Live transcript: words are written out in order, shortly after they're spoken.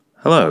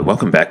Hello,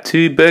 welcome back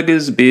to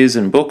Burgers, Beers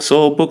and Books,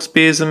 or Books,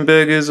 Beers and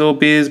Burgers, or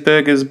Beers,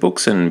 Burgers,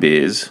 Books and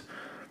Beers.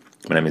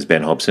 My name is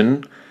Ben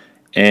Hobson,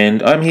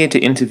 and I'm here to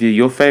interview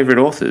your favourite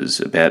authors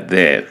about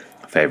their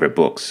favourite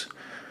books.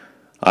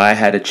 I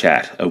had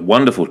a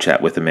wonderful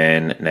chat with a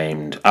man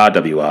named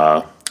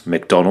R.W.R.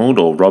 McDonald,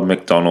 or Rob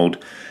McDonald,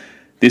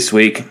 this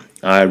week.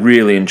 I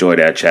really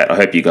enjoyed our chat. I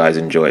hope you guys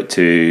enjoy it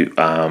too.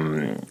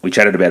 We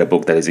chatted about a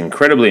book that is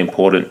incredibly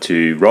important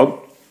to Rob.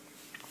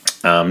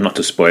 Not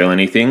to spoil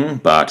anything,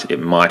 but it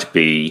might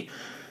be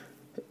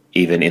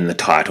even in the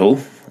title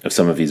of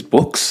some of his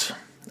books.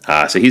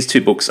 So his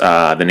two books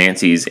are The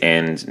Nancys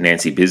and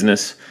Nancy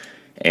Business.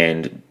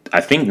 And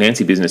I think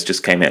Nancy Business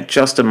just came out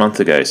just a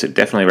month ago, so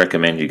definitely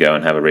recommend you go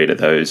and have a read of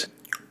those.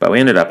 But we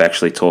ended up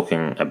actually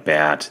talking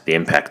about the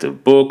impact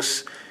of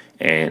books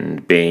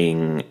and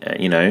being,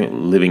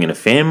 living in a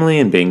family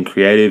and being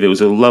creative. It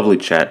was a lovely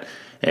chat,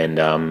 and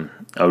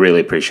I really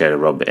appreciated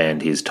Rob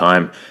and his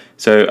time.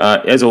 So,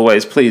 as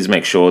always, please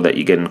make sure that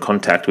you get in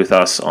contact with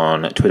us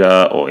on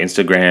Twitter or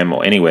Instagram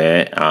or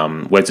anywhere,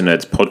 Words and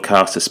Nerds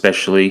podcast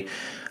especially,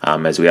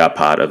 as we are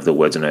part of the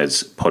Words and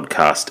Nerds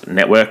podcast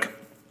network.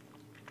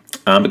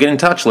 But get in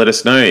touch, let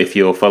us know if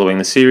you're following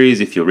the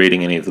series, if you're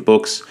reading any of the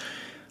books,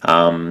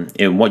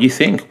 and what you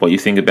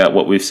think about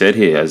what we've said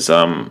here. As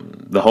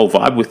the whole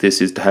vibe with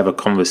this is to have a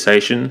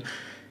conversation.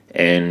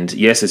 And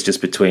yes, it's just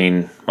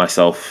between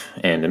myself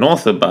and an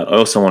author, but I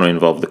also want to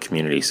involve the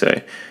community.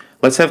 So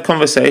let's have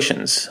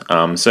conversations.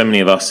 So many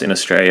of us in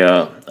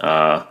Australia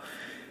are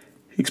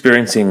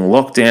experiencing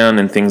lockdown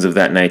and things of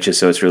that nature,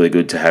 so it's really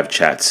good to have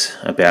chats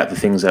about the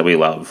things that we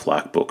love,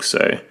 like books.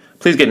 So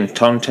please get in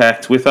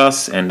contact with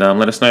us and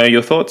let us know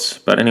your thoughts.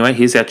 But anyway,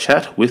 here's our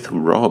chat with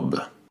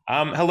Rob.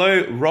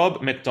 Hello,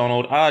 Rob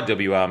McDonald,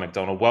 R.W.R.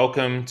 McDonald.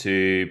 Welcome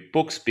to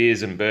Books,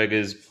 Beers and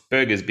Burgers,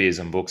 Burgers, Beers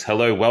and Books.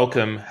 Hello,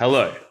 welcome.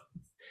 Hello.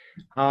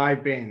 Hi,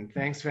 Ben.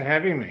 Thanks for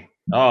having me.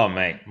 Oh,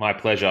 mate, my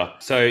pleasure.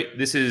 So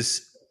this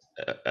is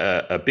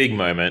a big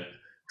moment.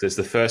 It's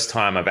the first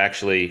time I've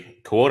actually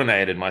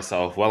coordinated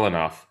myself well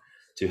enough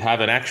to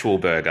have an actual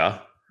burger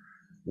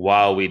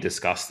while we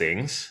discuss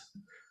things.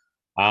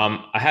 I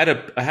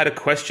had a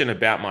question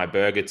about my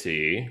burger to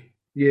you.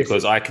 Yes.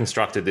 Because I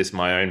constructed this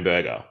my own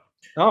burger.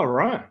 Oh,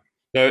 right.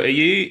 So are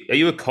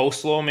you a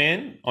coleslaw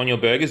man on your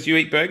burgers? Do you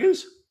eat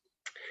burgers?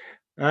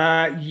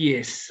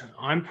 Yes,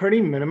 I'm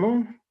pretty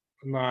minimal.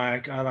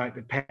 I like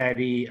the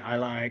patty. I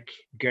like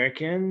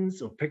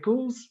gherkins or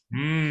pickles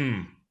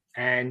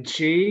and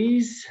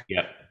cheese.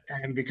 Yep.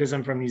 And because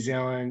I'm from New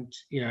Zealand,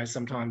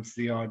 sometimes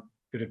the odd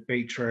bit of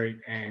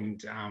beetroot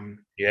and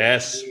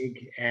Yes.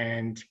 egg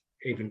and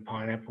even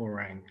pineapple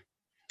ring.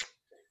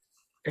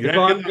 You If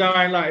don't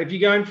I'm going if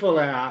you're going full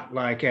out,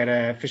 like at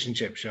a fish and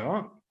chip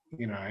shop,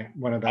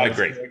 one of those I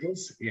agree.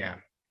 burgers, yeah.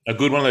 A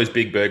good one of those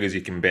big burgers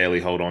you can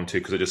barely hold on to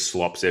because it just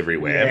slops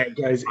everywhere. Yeah, it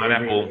goes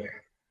Pineapple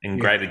everywhere. and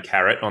grated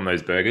carrot on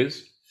those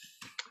burgers.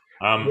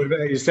 What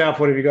about yourself?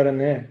 What have you got in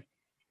there?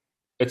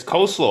 It's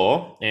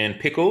coleslaw and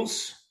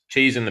pickles,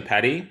 cheese in the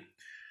patty.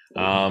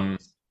 Now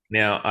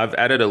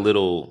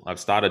I've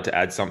started to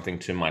add something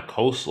to my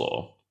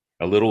coleslaw,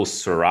 a little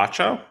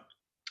sriracha.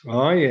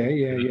 Oh yeah.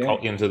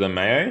 Into the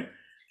mayo.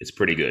 It's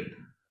pretty good.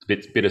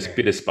 Bit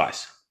of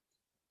spice.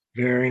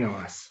 Very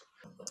nice.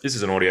 This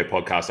is an audio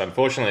podcast.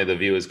 Unfortunately, the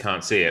viewers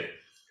can't see it,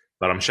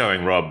 but I'm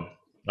showing Rob.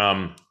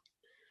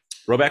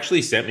 Rob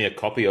actually sent me a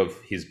copy of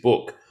his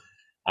book,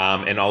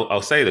 and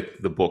I'll say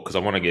the book because I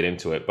want to get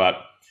into it. But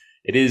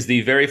it is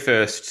the very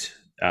first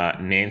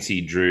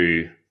Nancy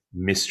Drew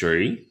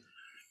mystery.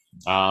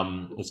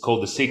 It's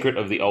called The Secret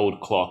of the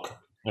Old Clock.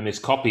 And this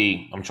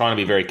copy, I'm trying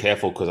to be very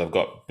careful because I've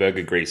got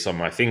burger grease on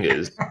my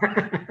fingers.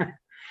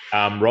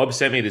 Rob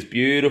sent me this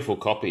beautiful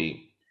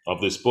copy of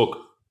this book.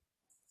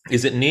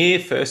 Is it near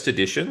first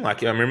edition?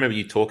 Like, I remember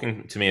you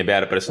talking to me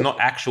about it, but it's not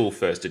actual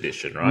first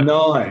edition, right?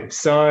 No.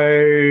 So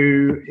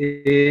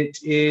it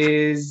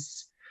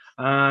is.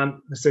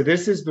 So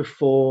this is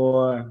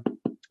before.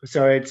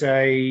 So it's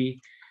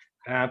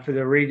for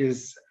the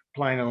readers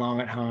playing along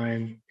at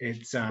home.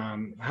 It's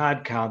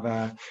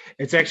hardcover.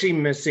 It's actually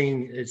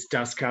missing its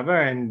dust cover,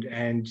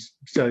 and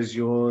so is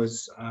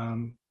yours,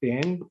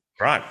 Ben.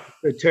 Right.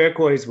 The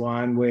turquoise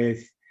one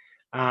with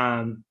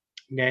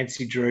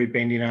Nancy Drew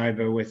bending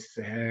over with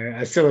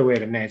a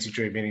silhouette of Nancy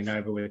Drew bending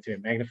over with her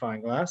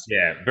magnifying glass.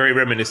 Yeah, very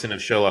reminiscent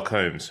of Sherlock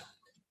Holmes.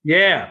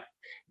 Yeah.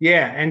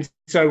 And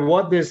so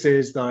what this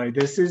is, though,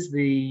 this is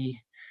the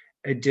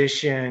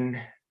edition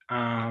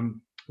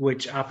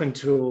which up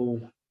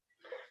until...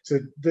 So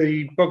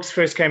the books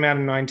first came out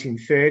in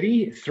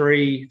 1930,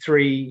 three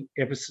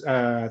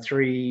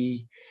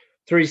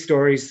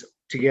stories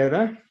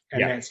together,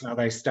 and that's how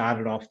they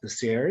started off the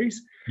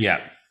series.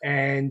 Yeah.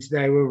 And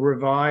they were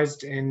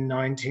revised in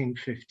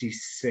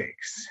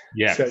 1956.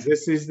 Yeah. So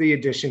this is the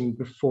edition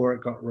before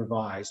it got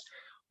revised,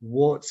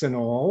 warts and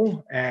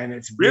all, and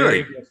it's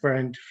very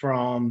different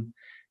from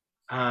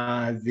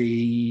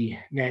the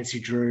Nancy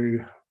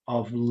Drew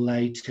of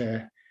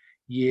later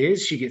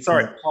years. She gets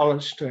more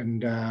polished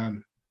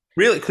and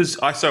really, because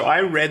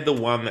I read the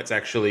one that's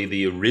actually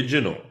the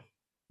original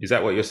Is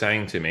that what you're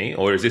saying to me,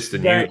 or is this the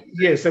new?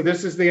 Yeah, so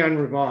this is the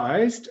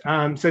unrevised.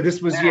 So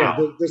this was, yeah,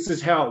 Wow. this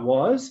is how it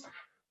was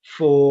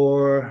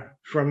for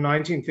from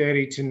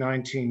 1930 to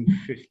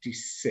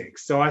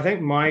 1956. So I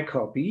think my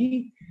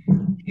copy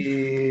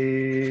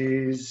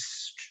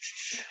is,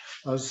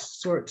 I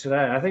saw it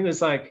today. I think it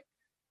was like,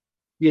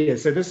 yeah,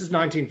 so this is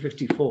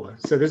 1954.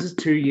 So this is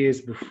 2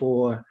 years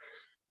before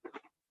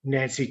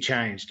Nancy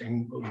changed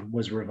and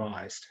was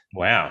revised.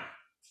 Wow.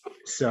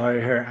 So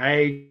her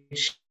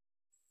age,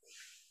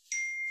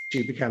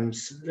 she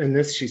becomes, in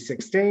this, she's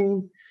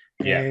 16.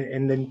 Yeah.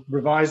 And then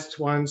revised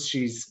ones,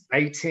 she's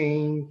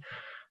 18.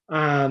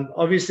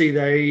 Obviously,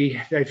 they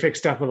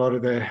fixed up a lot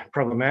of the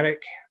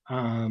problematic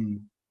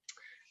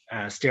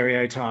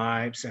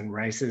stereotypes and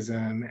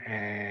racism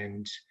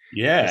and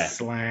the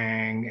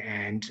slang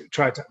and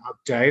tried to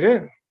update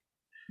it.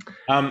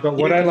 But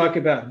what I like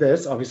about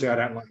this, obviously, I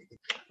don't like.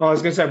 I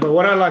was going to say, but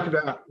what I like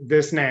about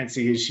this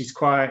Nancy is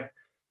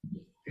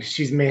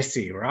she's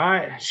messy,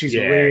 right? She's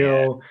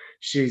real. Yeah.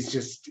 She's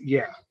just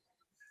Yeah,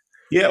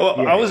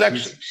 well, I was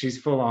actually she's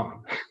full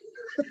on.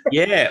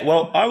 Yeah,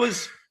 well,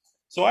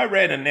 so I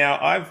read, and now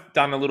I've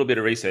done a little bit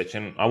of research,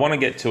 and I want to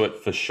get to it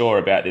for sure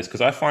about this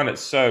because I find it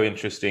so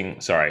interesting.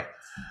 Sorry,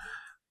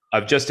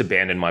 I've just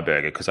abandoned my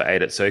burger because I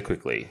ate it so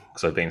quickly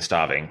because I've been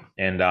starving,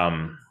 and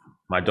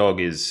my dog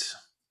he's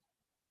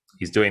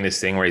doing this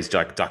thing where he's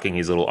like ducking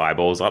his little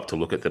eyeballs up to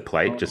look at the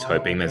plate, just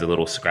hoping there's a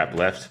little scrap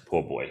left.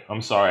 Poor boy.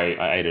 I'm sorry,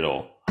 I ate it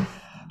all.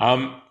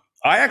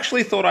 I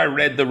actually thought I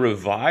read the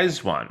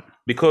revised one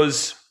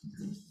because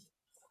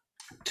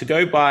to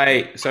go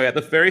by, so at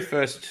the very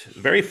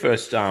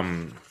first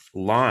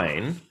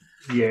line,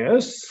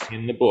 yes,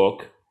 in the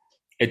book,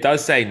 it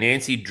does say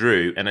Nancy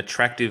Drew, an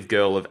attractive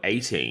girl of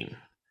 18.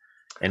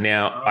 And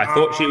now I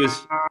thought she was.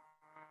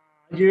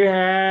 You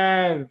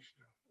have.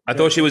 I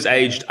thought she was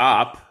aged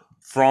up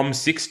from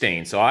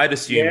 16, so I'd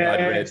assumed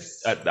I'd read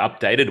an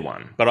updated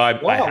one, but I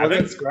haven't. Well,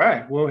 that's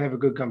great. We'll have a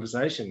good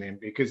conversation then,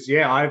 because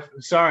I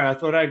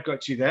thought I'd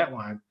got you that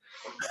one.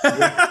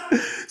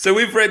 So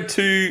we've read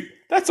two.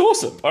 That's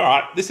awesome. All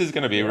right, this is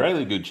going to be a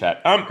really good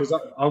chat. Because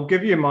I'll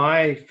give you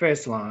my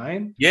first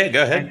line. Yeah,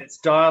 go ahead. And it's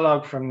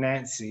dialogue from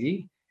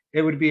Nancy.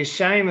 It would be a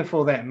shame if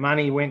all that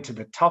money went to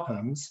the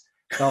Tophams.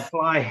 They'll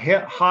fly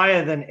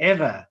higher than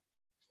ever.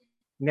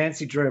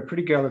 Nancy Drew, a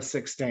pretty girl of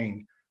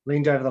 16,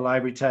 leaned over the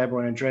library table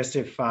and addressed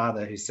her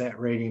father, who sat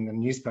reading the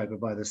newspaper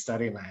by the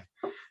study lamp.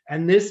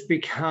 And this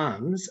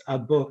becomes a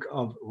book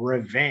of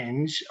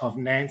revenge of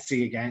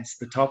Nancy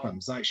against the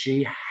Tophams. Like,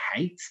 she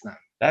hates them.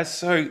 That's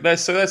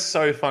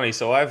so funny.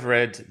 So I've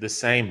read the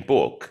same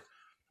book,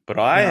 but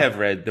I have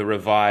read the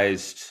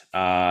revised,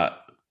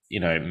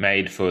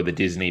 made for the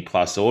Disney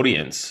Plus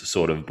audience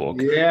sort of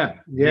book. Yeah.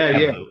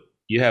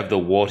 You have the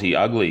warty,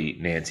 ugly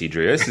Nancy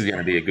Drew. This is going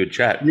to be a good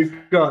chat. You've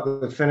got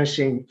the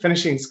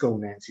finishing school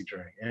Nancy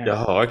Drew.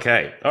 Yeah. Oh,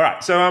 okay. All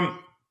right. So,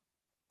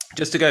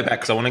 just to go back,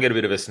 because I want to get a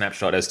bit of a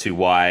snapshot as to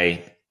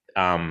why.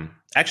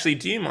 Actually,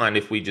 do you mind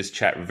if we just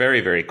chat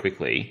very, very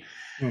quickly?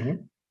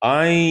 Mm-hmm.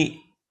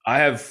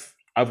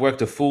 I've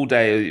worked a full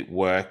day at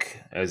work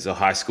as a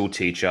high school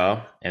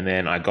teacher, and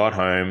then I got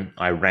home.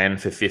 I ran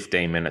for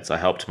 15 minutes. I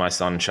helped my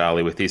son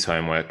Charlie with his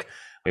homework.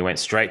 We went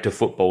straight to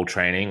football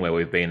training where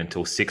we've been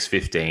until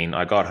 6:15.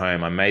 I got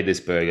home, I made this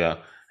burger,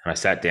 and I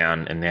sat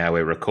down, and now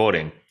we're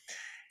recording.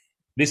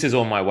 This is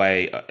on my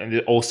way,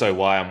 and also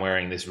why I'm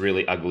wearing this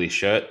really ugly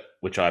shirt,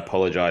 which I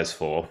apologize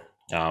for.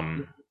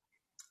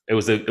 It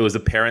was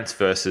the parents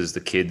versus the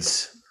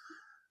kids.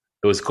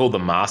 It was called the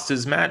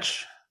Masters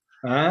match.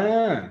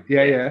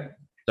 Yeah.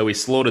 So we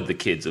slaughtered the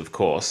kids, of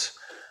course.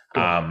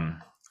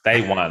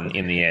 They won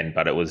in the end,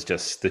 but it was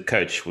just the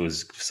coach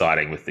was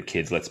siding with the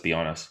kids, let's be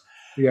honest.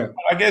 Yeah.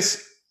 I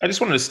guess I just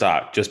wanted to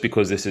start just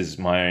because this is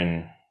my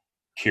own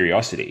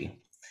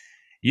curiosity.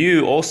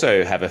 You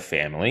also have a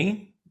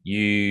family.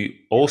 You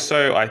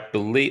also, I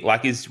believe,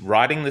 is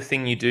writing the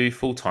thing you do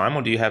full time,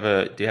 or do you have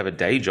a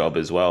day job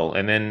as well?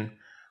 And then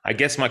I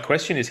guess my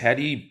question is, how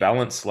do you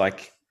balance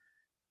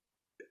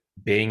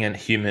being a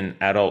human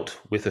adult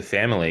with a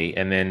family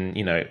and then,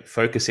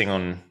 focusing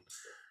on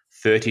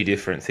 30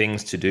 different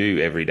things to do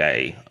every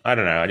day? I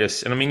don't know.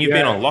 You've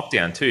been on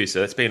lockdown too,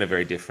 so that's been a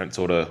very different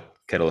sort of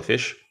kettle of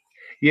fish.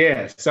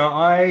 Yeah. So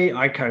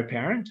I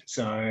co-parent.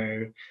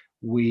 So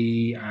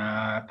we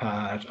are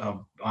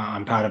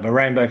I'm part of a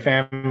rainbow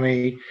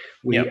family.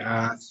 We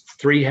are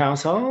 3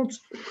 households.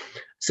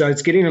 So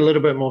it's getting a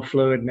little bit more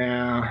fluid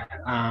now,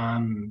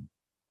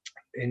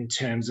 in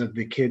terms of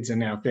the kids are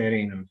now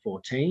 13 and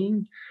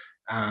 14.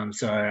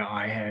 So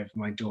I have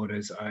my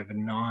daughters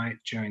overnight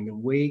during the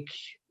week,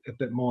 a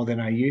bit more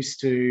than I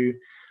used to.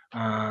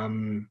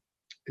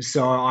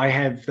 So I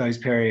have those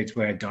periods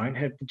where I don't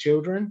have the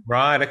children.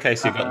 Right. Okay.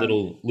 So you've got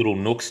little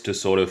nooks to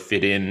sort of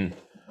fit in.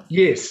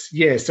 Yes.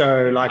 Yeah.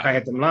 So I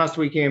had them last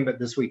weekend, but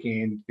this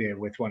weekend they're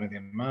with one of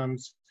their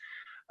mums.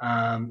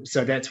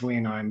 So that's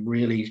when I'm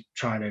really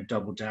trying to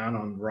double down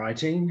on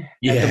writing.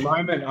 Yeah. At the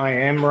moment, I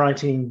am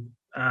writing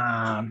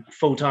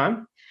full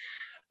time.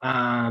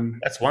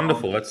 That's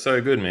wonderful. That's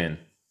so good, man.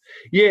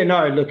 Yeah,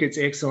 no, look, it's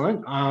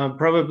excellent.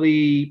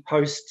 Probably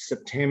post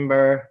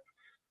September,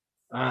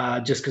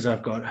 just because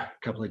I've got a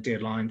couple of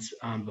deadlines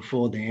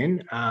before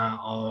then.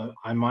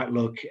 I might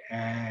look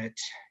at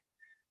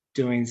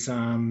doing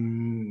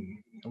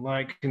some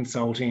like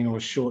consulting or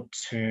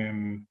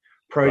short-term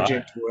Right.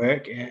 project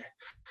work.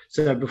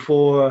 So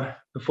before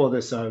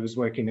this, I was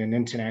working in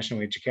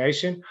international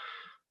education.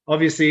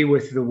 Obviously,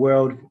 with the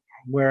world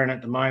we're in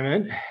at the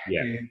moment,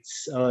 Yeah.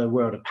 it's a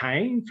world of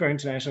pain for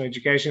international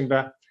education,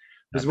 but I I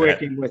was bet.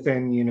 working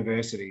within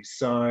universities.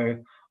 So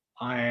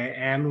I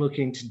am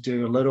looking to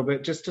do a little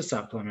bit just to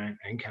supplement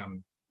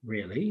income,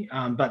 really.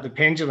 But the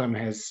pendulum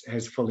has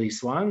fully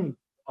swung.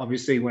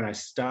 Obviously, when I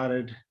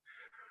started,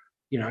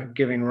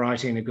 giving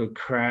writing a good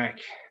crack,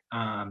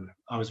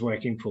 I was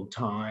working full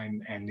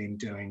time and then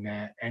doing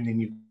that. And then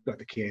you've got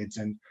the kids.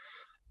 And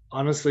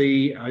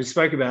honestly, I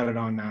spoke about it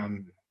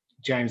on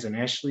James and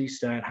Ashley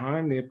Stay at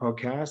Home, their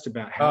podcast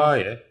about Oh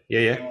health. yeah.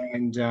 Yeah. Yeah.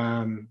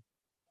 And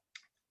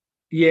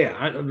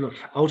yeah, look,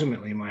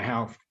 ultimately my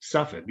health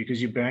suffered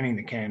because you're burning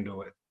the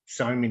candle at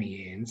so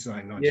many ends,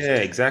 like not Yeah.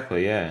 just.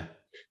 Exactly. Yeah.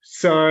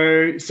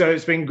 So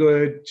it's been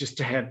good just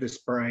to have this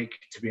break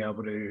to be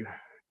able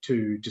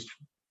to just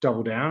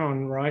double down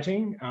on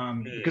writing,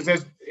 because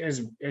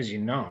Mm. as you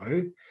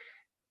know,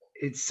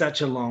 it's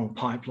such a long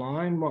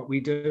pipeline what we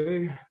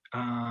do.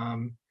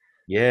 Um,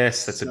 Yes,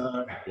 so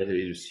that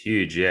is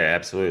huge. Yeah,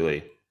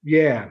 absolutely.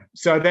 yeah,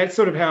 so that's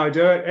sort of how I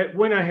do it.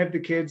 When I have the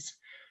kids,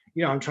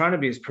 I'm trying to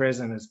be as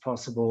present as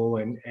possible.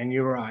 And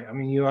you're right. I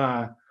mean, you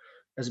are,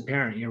 as a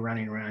parent, you're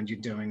running around, you're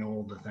doing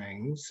all the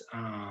things.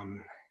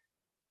 And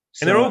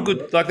they're So all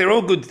good. Like they're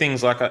all good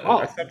things. Like I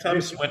oh,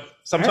 sometimes when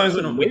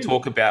we absolutely.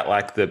 talk about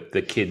like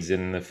the kids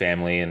in the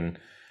family and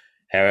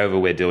however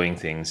we're doing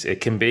things,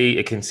 it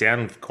can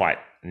sound quite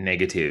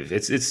negative.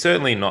 It's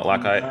certainly not.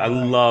 Like I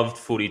No, loved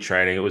footy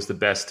training. It was the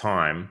best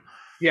time.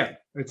 yeah,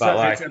 it's But a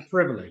like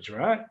privilege,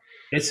 right?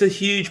 it's a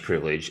huge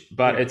privilege.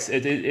 But Yeah,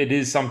 it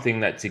is something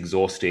that's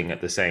exhausting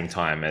at the same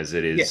time as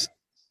it yeah, is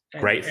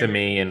and great for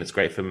me and it's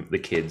great for the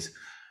kids.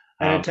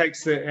 it Um,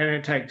 takes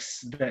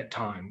that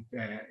time.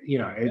 It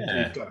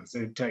yeah. does.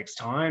 It takes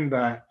time,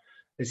 but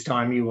it's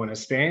time you want to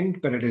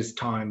spend. But it is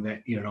time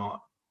that you're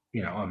not,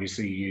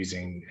 obviously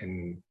using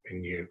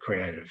in your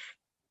creative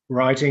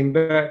writing.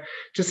 But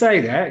to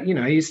say that,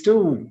 you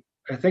still.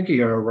 I think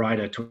you're a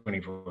writer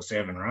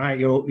 24/7, right?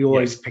 You're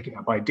always Yes. picking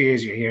up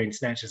ideas. You're hearing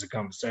snatches of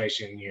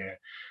conversation. You're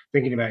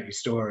thinking about your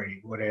story,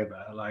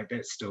 whatever. Like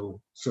that still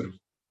sort of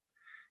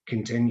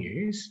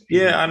continues,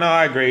 even Yeah, if. I know,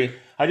 I agree.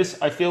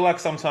 I feel like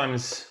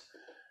sometimes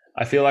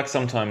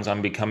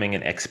I'm becoming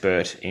an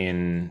expert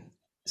in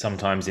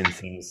sometimes in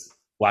things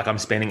like I'm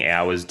spending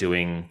hours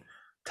doing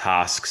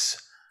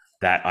tasks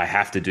that I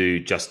have to do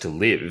just to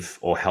live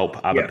or help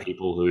other Yeah,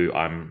 people who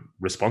I'm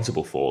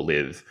responsible for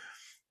live.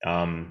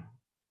 Um,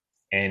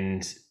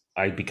 and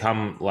I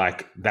become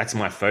like that's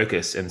my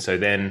focus. And so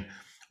then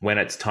when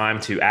it's time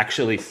to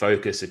actually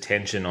focus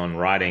attention on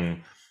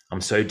writing,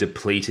 I'm so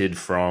depleted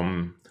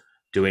from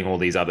doing all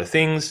these other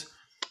things.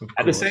 of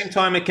At the same course.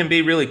 time, it can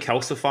be really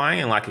calcifying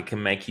and like it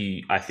can make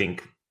you, I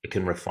think it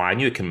can refine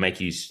you. It can make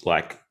you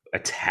like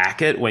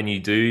attack it when you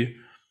do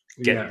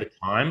get Yeah. the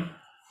time.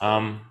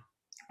 Um,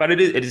 but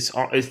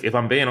if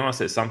I'm being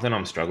honest, it's something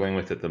I'm struggling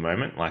with at the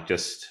moment. Like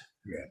just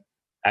Yeah.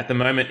 at the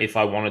moment, if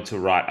I wanted to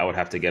write, I would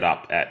have to get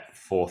up at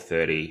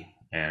 4:30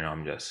 and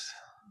I'm just,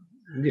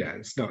 Yeah,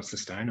 it's not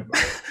sustainable.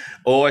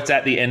 or it's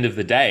at the end of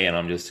the day and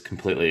I'm just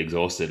completely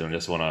exhausted and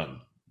just want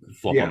to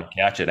flop on Yeah. the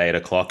couch at 8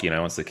 o'clock,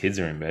 once the kids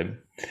are in bed.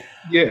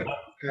 Yeah.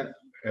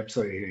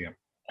 Absolutely. Yeah.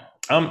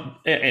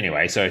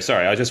 Anyway, so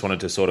sorry, I just wanted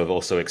to sort of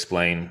also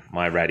explain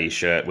my ratty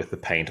shirt with the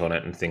paint on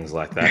it and things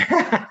like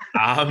that.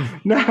 Um,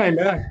 No,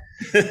 no.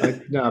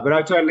 No, but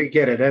I totally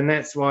get it. And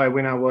that's why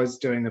when I was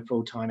doing the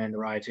full time and the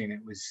writing, it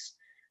was,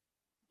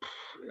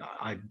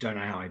 I don't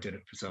know how I did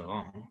it for so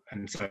long.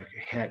 And so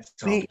hats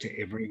me, off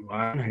to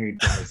everyone who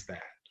does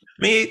that.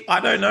 me, I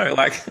don't know.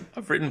 Like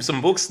I've written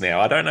some books now.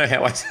 I don't know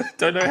how I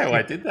don't know how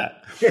I did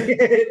that.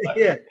 Like,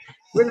 Yeah.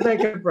 Where did that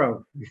come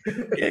from?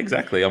 yeah,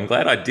 exactly. I'm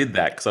glad I did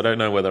that because I don't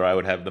know whether I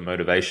would have the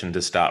motivation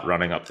to start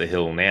running up the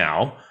hill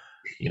now.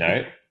 You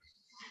know,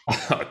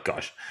 oh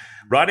gosh,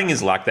 writing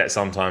is like that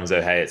sometimes.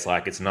 Though, hey, it's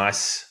like it's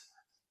nice.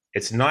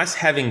 It's nice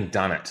having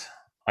done it.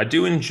 I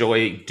do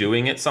enjoy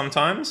doing it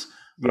sometimes,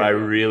 but I Yeah.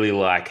 really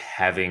like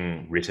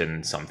having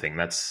written something.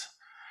 That's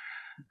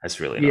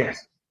really Yeah.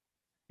 nice.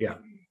 Yeah.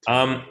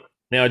 Um, Totally.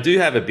 now I do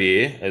have a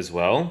beer as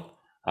well.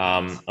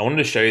 Nice. I wanted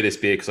to show you this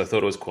beer because I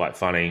thought it was quite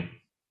funny.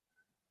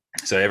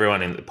 So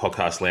everyone in the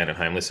podcast land at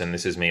home, listen.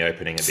 This is me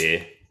opening a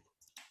beer.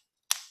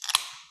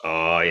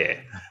 Oh yeah.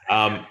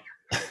 I'm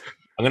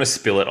going to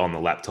spill it on the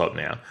laptop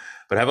now,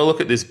 but have a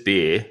look at this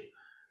beer.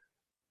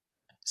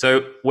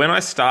 So when I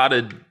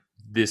started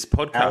this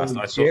podcast, El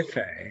I thought Jefe.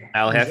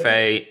 Al Is it?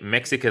 Jefe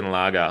Mexican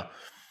Lager,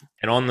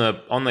 and on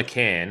the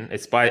can,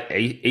 it's by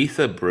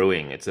Ether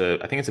Brewing. I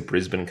think it's a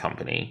Brisbane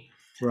company,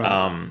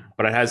 Right.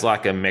 but it has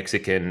like a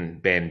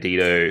Mexican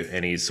bandito,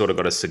 and he's sort of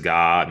got a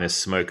cigar, and there's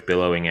smoke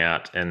billowing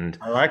out, and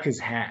I like his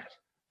hat.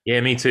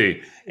 yeah, me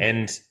too.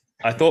 And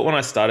I thought when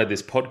I started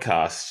this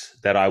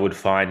podcast that I would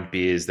find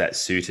beers that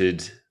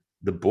suited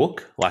the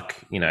book,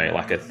 like,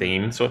 like a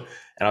theme. So,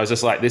 and I was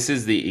just like, this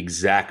is the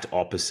exact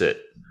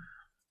opposite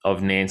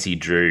of Nancy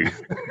Drew.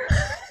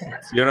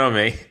 You know what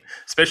I mean?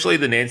 Especially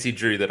the Nancy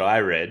Drew that I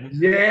read.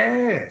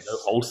 Yes. So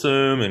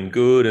wholesome and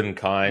good and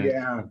kind.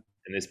 Yeah.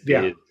 And this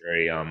beer Yeah. is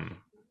very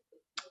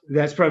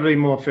That's probably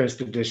more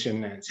first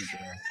edition Nancy Drew.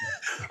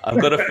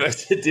 I've got a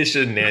first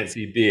edition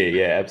Nancy beer.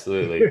 Yeah,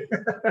 absolutely.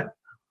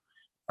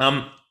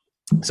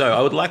 So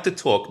I would like to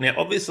talk now.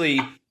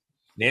 Obviously,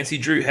 Nancy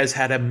Drew has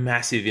had a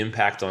massive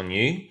impact on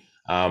you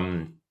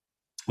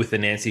with the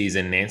Nancy's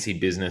and Nancy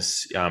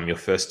Business. Your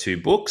first two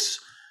books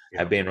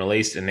have been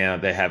released, and now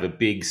they have a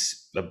big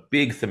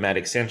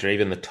thematic center.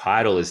 Even the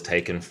title is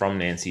taken from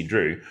Nancy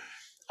Drew.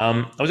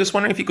 I was just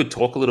wondering if you could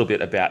talk a little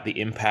bit about the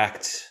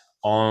impact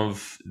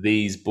of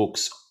these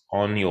books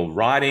on your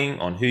writing,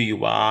 on who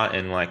you are,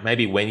 and like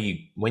maybe when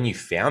you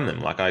found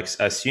them. Like I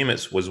assume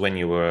it was when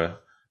you were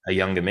a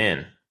younger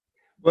man.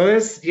 Well,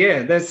 that's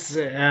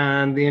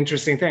the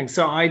interesting thing.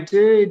 So I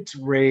did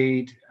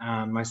read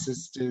my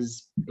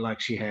sister's,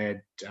 like she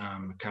had a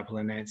couple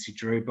of Nancy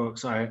Drew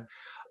books. I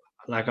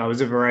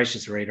was a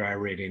voracious reader. I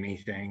read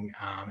anything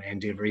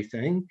and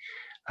everything.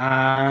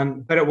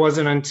 But it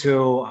wasn't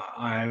until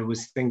I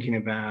was thinking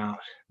about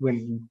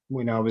when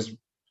I was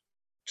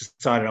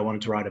decided I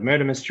wanted to write a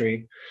murder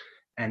mystery,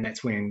 and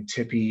that's when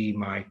Tippy,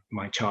 my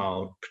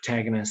child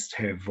protagonist,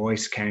 her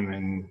voice came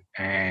in,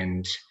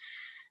 and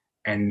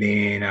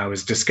then I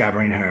was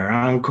discovering her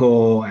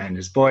uncle and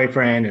his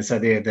boyfriend, and so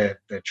they're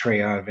the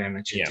trio of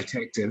amateur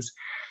detectives.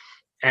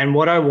 And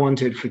what I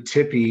wanted for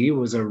Tippy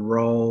was a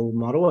role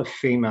model, a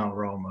female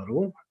role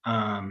model,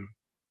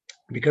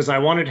 because I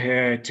wanted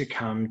her to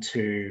come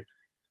to,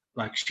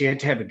 like, she had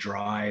to have a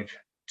drive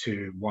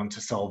to want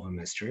to solve a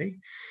mystery.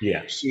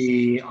 Yeah.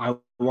 I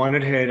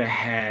wanted her to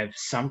have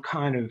some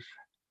kind of,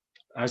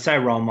 I say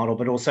role model,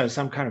 but also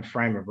some kind of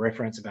frame of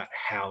reference about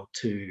how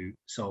to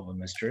solve a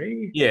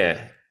mystery.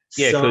 Yeah.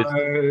 Yeah,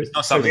 because it's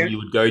not something you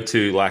would go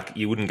to, like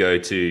you wouldn't go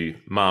to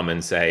mum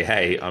and say,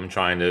 hey, I'm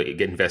trying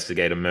to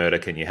investigate a murder.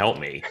 Can you help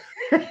me?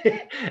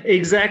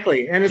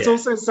 Exactly. And it's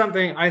also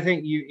something I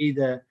think you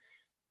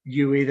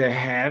either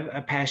have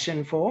a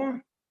passion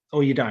for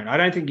or you don't. I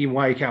don't think you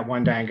wake up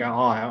one day and go,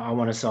 oh, I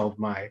want to solve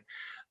my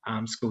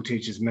school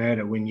teacher's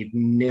murder when you've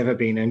never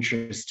been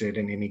interested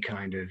in any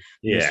kind of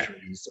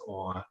mysteries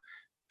or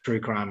true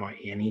crime or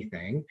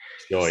anything.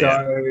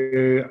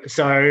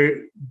 So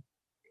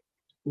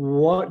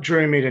what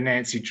drew me to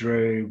Nancy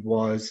Drew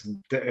was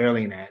the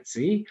early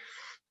Nancy,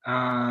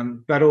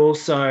 but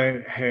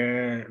also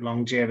her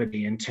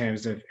longevity in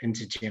terms of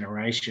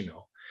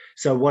intergenerational.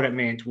 So what it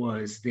meant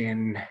was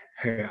then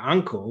her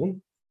uncle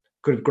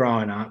could have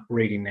grown up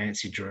reading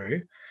Nancy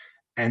Drew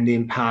and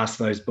then passed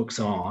those books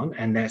on,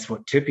 and that's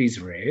what Tippy's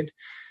read,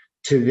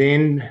 for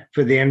them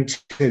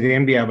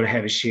to be able to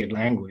have a shared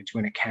language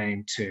when it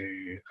came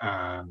to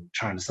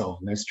trying to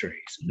solve mysteries.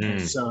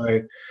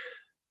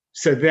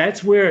 So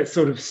that's where it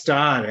sort of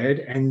started.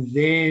 And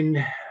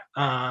then...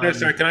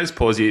 sorry, can I just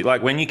pause you?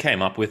 Like when you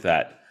came up with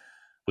that,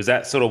 was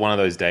that sort of one of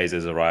those days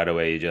as a writer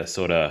where you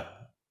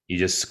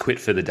just quit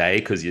for the day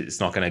because it's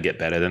not going to get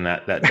better than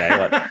that day?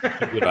 Like,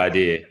 a good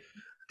idea.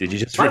 Did you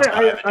just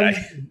retire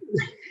the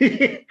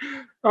day?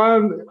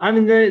 I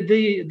mean,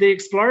 the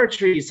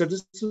exploratory, so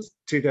this was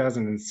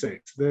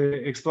 2006.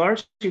 The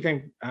exploratory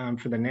thing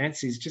for the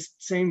Nancy's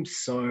just seemed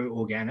so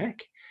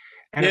organic.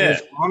 And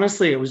it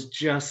was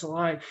just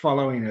like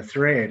following a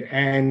thread.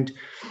 And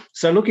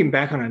so looking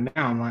back on it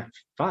now, I'm like,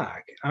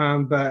 fuck.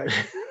 But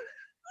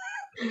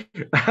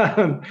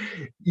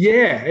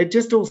it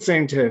just all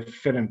seemed to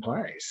fit in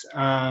place.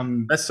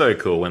 That's so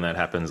cool when that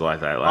happens like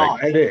that.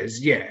 Like, it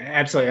is. Yeah,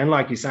 absolutely. And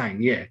like you're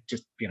saying,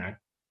 just,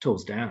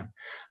 tools down.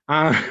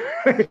 I'm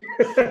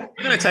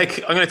gonna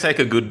take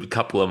a good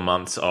couple of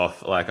months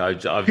off. Like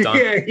I've done.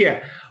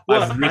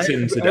 Well, I've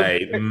written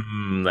today.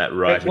 That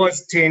right. It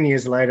was 10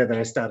 years later that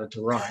I started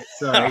to write.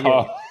 So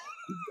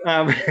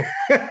a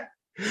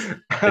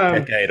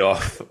decade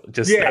off.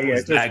 Just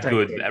that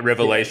good. That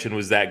revelation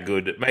was that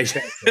good.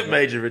 It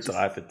made you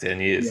retire for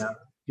 10 years.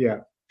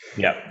 Yeah.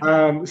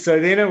 So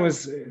then it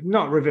was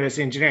not reverse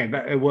engineering,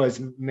 but it was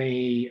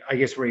me, I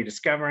guess,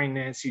 rediscovering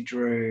Nancy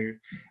Drew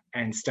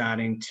and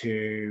starting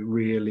to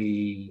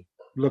really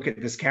look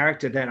at this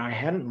character that I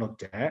hadn't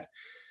looked at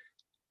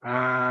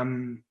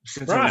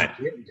since I was a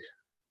kid.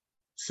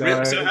 So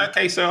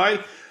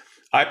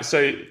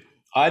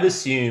I'd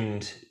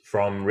assumed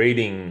from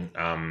reading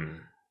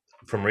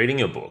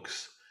your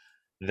books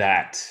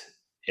that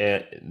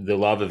the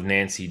love of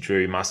Nancy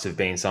Drew must have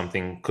been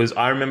something, because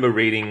I remember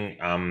reading,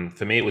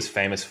 for me it was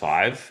Famous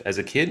Five as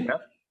a kid,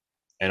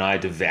 and I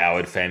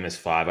devoured Famous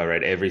Five. I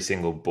read every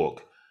single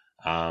book.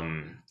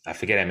 I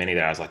forget how many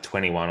there. I was like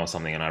 21 or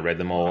something, and I read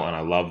them all and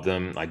I loved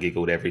them. I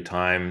giggled every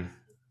time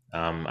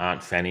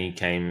Aunt Fanny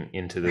came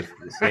into the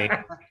scene.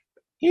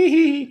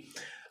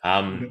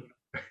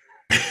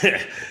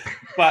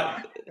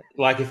 But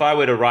like if I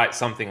were to write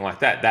something like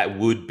that, that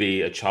would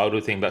be a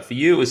childhood thing. But for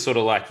you, it was sort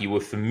of like you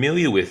were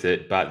familiar with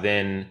it, but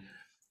then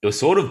it was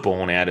sort of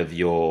born out of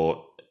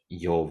your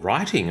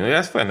writing.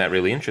 I found that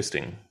really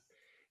interesting.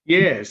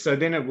 Yeah, so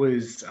then it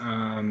was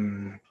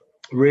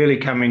really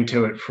trying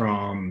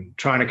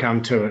to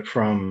come to it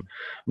from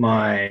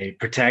my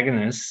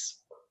protagonist's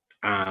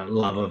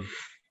love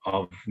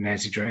of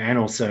Nancy Drew, and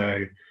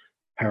also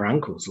her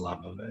uncle's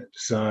love of it.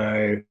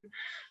 So,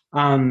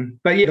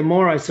 but yeah, the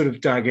more I sort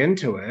of dug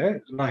into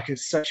it, like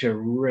it's such a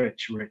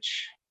rich,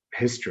 rich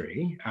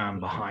history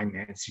behind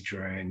Nancy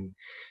Drew, and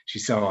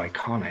she's so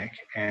iconic.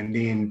 And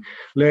then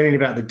learning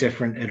about the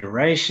different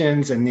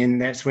iterations, and then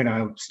that's when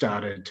I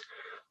started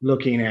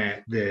looking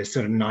at the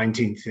sort of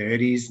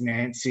 1930s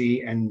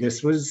Nancy, and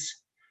this was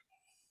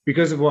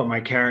because of what my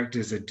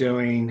characters are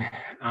doing,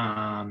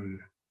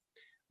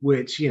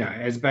 which, you know,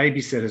 as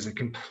babysitters are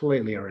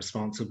completely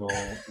irresponsible,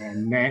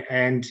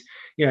 and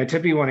you know,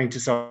 Tippy wanting to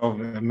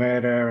solve a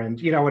murder, and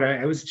you know what,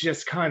 it was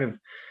just kind of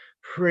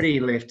pretty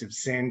left of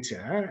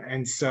center.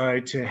 And so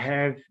to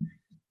have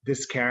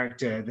this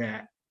character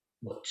that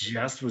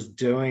just was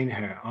doing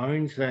her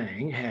own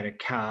thing, had a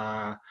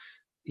car,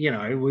 you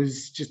know,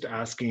 was just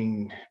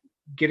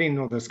getting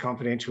all this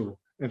confidential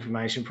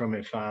information from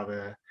her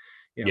father,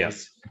 you know, Yeah.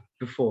 was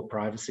before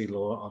privacy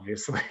law,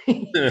 obviously.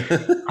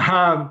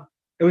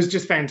 It was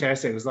just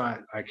fantastic. It was like,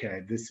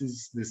 okay, this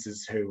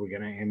is who we're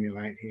going to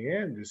emulate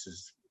here. This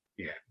is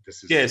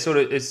Yeah, sort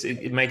of.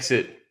 It makes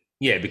it,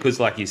 yeah, because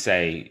like you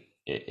say,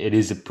 it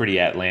is a pretty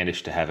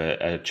outlandish to have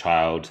a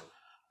child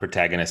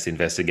protagonist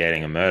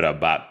investigating a murder,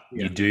 but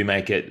yeah. you do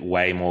make it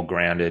way more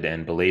grounded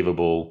and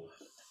believable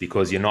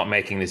because you're not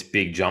making this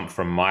big jump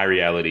from my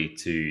reality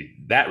to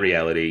that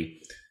reality.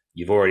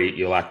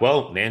 You're like,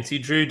 well, Nancy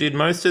Drew did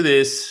most of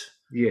this.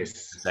 Yes.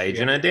 It's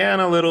aging her down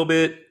a little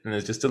bit, and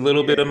there's just a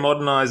little bit of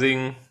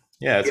modernizing.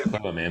 Yeah, it's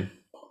clever, man.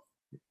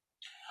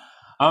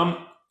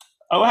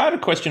 Oh, I had a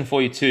question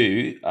for you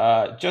too.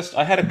 I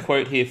had a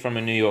quote here from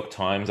a New York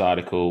Times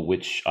article,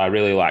 which I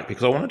really like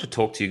because I wanted to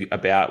talk to you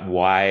about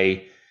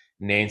why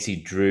Nancy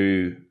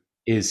Drew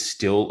is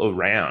still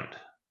around.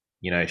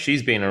 You know,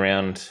 she's been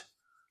around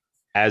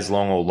as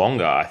long or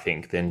longer, I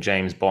think, than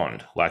James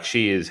Bond. Like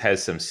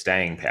has some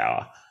staying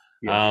power.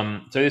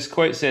 Yeah. So this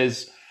quote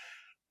says,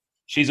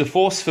 "She's a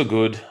force for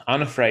good,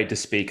 unafraid to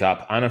speak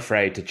up,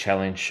 unafraid to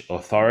challenge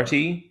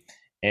authority."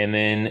 And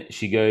then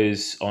she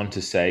goes on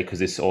to say, because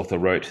this author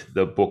wrote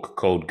the book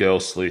called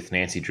Girl Sleuth,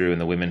 Nancy Drew and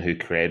the Women Who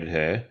Created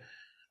Her.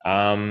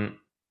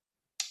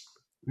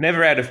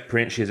 Never out of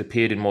print, she has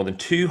appeared in more than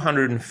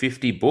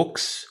 250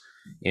 books,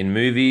 in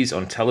movies,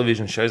 on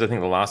television shows. I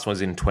think the last one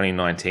was in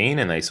 2019,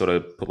 and they sort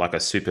of put like a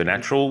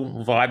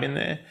supernatural vibe in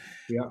there.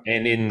 Yeah.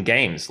 And in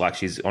games, like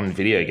she's on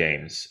video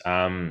games.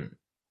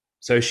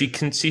 So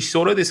she's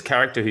sort of this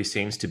character who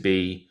seems to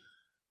be,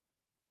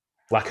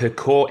 like, her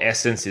core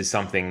essence is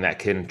something that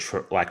can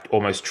like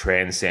almost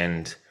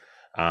transcend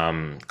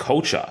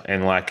culture,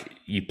 and like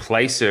you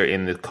place her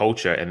in the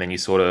culture, and then you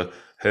sort of,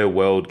 her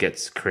world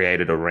gets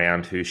created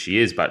around who she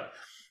is, but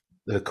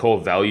her core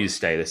values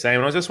stay the same.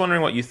 And I was just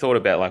wondering what you thought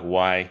about, like,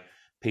 why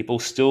people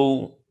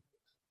still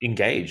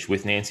engage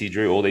with Nancy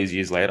Drew all these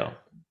years later.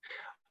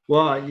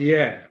 Well,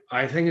 yeah,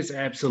 I think it's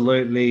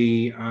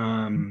absolutely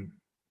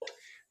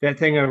that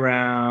thing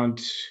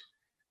around,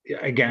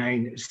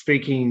 again,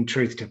 speaking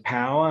truth to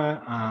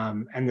power.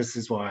 And this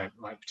is why,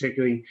 like,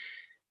 particularly,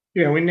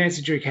 you know, when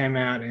Nancy Drew came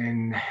out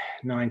in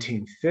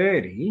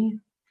 1930,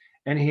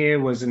 and here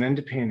was an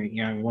independent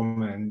young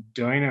woman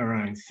doing her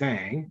own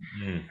thing.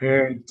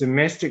 Her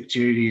domestic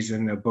duties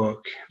in the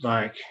book,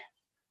 like,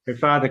 her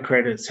father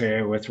credits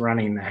her with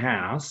running the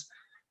house,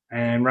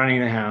 and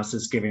running the house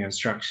is giving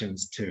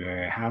instructions to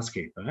her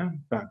housekeeper,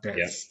 but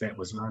that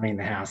was running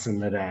the house in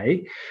the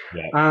day.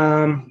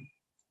 Yeah.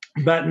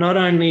 But not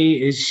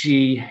only is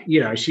she, you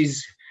know,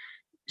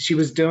 she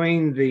was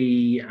doing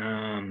the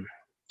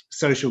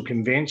social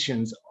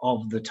conventions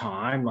of the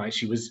time, like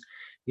she was,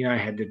 you know,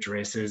 had the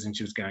dresses, and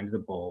she was going to the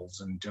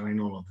balls and doing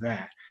all of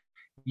that.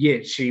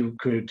 Yet she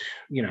could,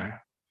 you know,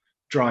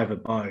 drive a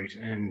boat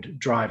and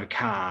drive a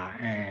car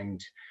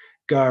and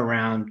go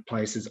around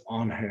places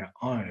on her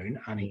own,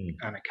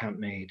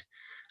 unaccompanied.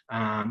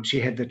 She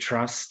had the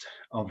trust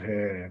of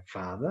her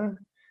father,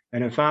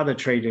 and her father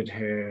treated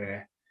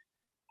her,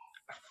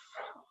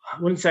 I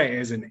wouldn't say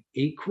as an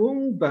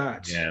equal,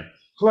 but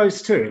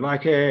close to,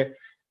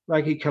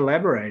 like he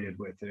collaborated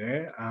with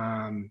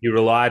her. He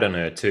relied on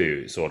her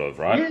too, sort of,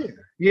 right?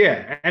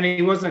 Yeah. And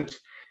he wasn't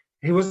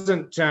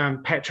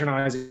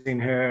patronizing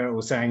her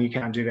or saying you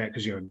can't do that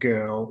because you're a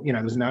girl. You know,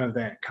 there's none of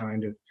that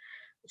kind of.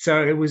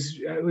 So it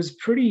was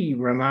pretty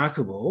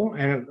remarkable.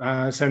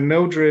 And so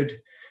Mildred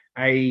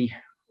A.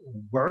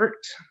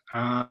 Wirt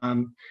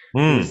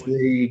was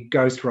the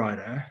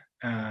ghostwriter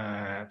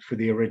for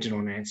the original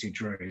Nancy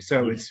Drew.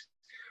 So it's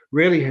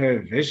really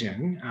her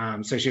vision.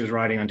 So she was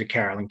writing under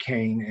Carolyn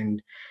Keene,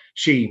 and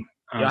she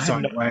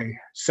signed away.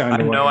 I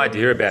had no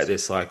idea about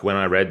this, like, when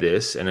I read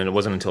this, and then it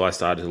wasn't until I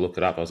started to look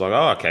it up. I was like,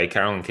 oh, okay,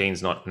 Carolyn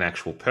Keene's not an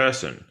actual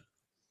person.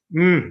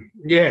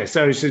 Yeah,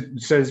 so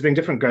there's been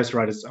different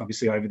ghostwriters,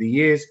 obviously, over the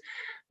years,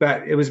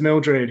 but it was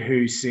Mildred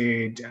who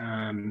said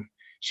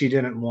she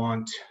didn't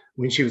want,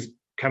 when she was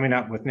coming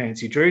up with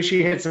Nancy Drew.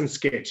 She had some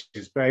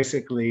sketches.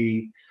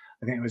 Basically,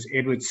 I think it was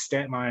Edward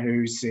Statmeyer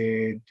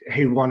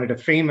who wanted a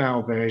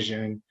female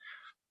version,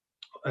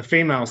 a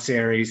female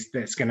series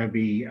that's going to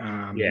be,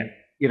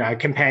 a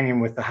companion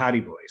with the Hardy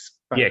Boys.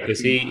 Yeah,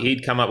 because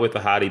he'd come up with the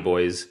Hardy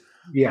Boys,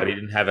 but he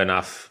didn't have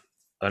enough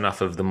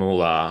of the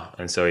moolah,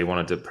 and so he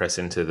wanted to press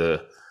into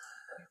the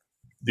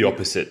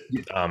opposite,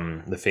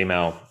 the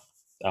female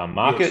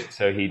market. Yes.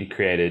 So he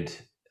created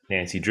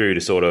Nancy Drew to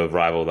sort of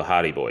rival the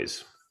Hardy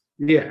Boys.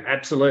 Yeah,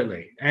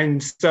 absolutely.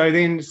 And so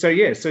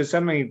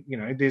suddenly,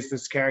 there's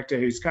this character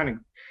who's kind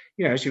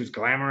of, she was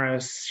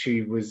glamorous,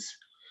 she was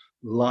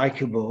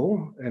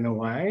likable in a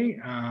way.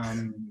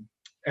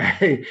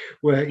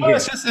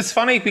 It's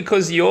funny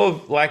because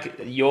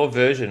your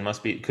version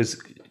must be,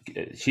 because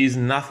she's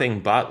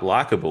nothing but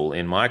likable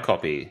in my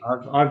copy.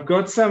 I've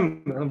got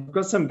some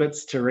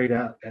bits to read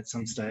out at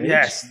some stage.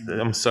 Yes,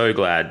 I'm so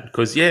glad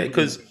because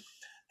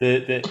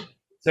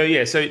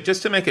so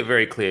just to make it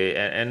very clear,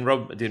 and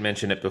Rob did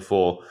mention it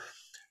before,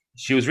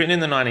 she was written in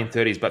the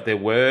 1930s, but there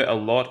were a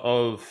lot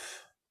of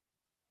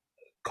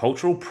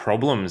cultural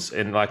problems,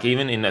 and like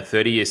even in a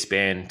 30-year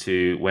span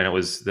to when it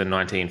was the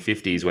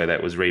 1950s where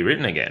that was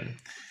rewritten again.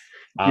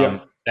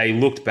 They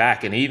looked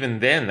back, and even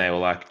then they were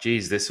like,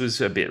 geez, this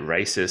was a bit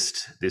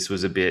racist, this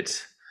was a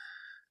bit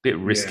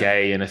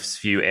risque in a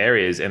few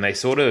areas, and they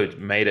sort of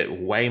made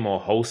it way more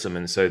wholesome.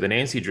 And so the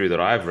Nancy Drew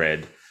that I've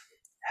read,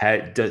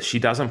 she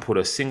doesn't put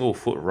a single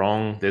foot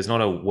wrong. There's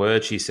not a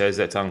word she says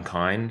that's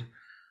unkind.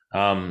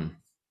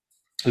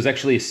 There's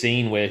actually a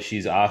scene where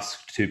she's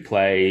asked to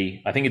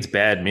play, I think it's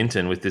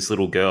badminton, with this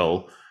little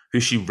girl who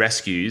she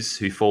rescues,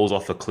 who falls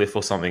off a cliff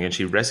or something, and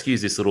she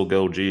rescues this little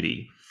girl,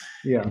 Judy.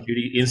 Yeah. And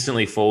Judy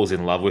instantly falls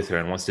in love with her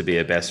and wants to be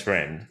her best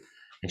friend.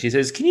 And she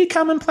says, "Can you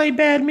come and play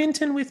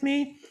badminton with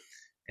me?"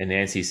 And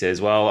Nancy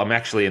says, "Well, I'm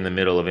actually in the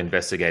middle of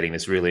investigating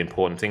this really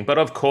important thing, but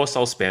of course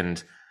I'll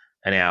spend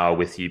an hour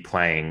with you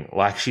playing."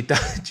 Like she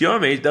does, do you know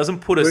what I mean? It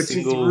doesn't put a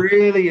single... Which is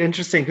really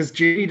interesting because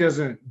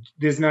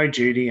there's no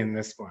Judy in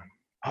this one.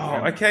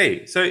 Oh,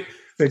 okay. So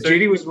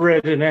Judy was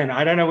written in.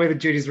 I don't know whether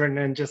Judy's written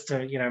in just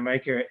to,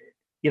 make her,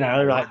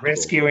 like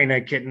rescuing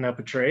a kitten up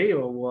a tree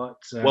or what.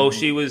 Well,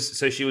 she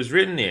was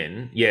written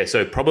in. Yeah,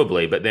 so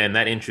probably, but then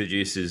that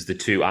introduces the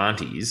two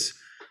aunties,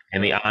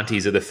 and the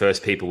aunties are the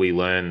first people we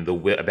learn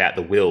about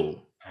the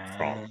will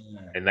from.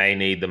 And they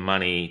need the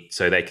money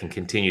so they can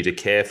continue to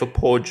care for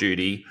poor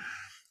Judy,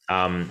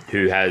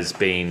 who has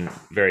been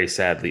very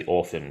sadly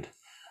orphaned.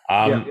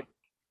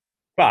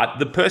 But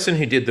the person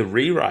who did the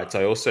rewrites,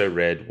 I also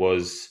read,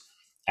 was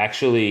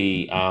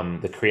actually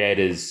the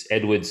creator's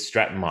Edward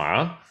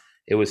Stratmeyer.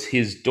 It was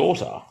his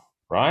daughter,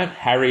 right?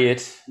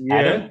 Harriet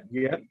Adam.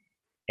 Yeah.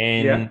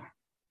 And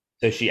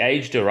so she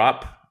aged her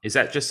up. Is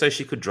that just so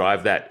she could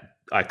drive that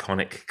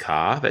iconic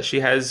car that she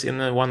has in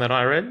the one that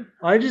I read?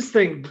 I just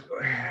think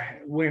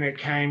when it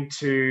came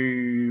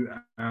to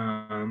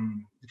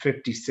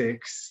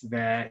 56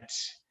 that,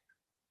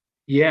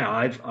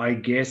 I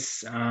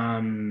guess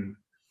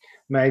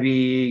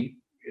maybe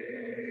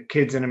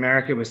kids in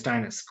America were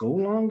staying at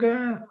school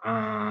longer.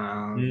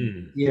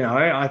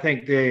 I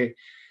think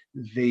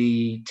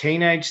the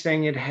teenage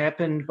thing had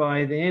happened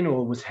by then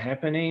or was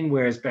happening,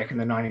 whereas back in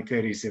the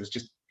 1930s, there was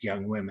just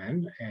young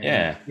women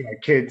and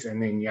kids and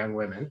then young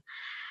women.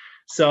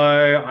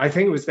 So I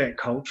think it was that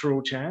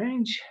cultural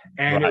change,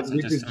 and it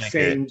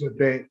seemed a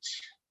bit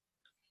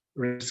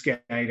risque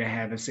to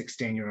have a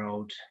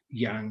 16-year-old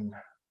young,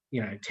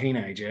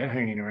 teenager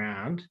hanging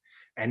around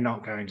and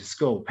not going to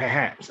school.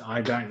 Perhaps,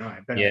 I don't know.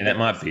 But that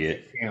might be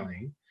it.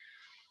 Feeling.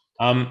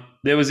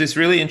 There was this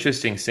really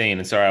interesting scene,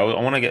 and sorry, I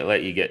want to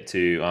let you get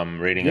to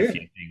reading a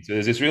few things. So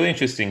there's this really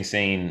interesting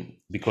scene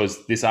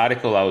because this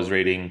article I was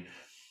reading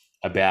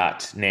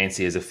about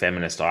Nancy as a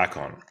feminist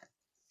icon.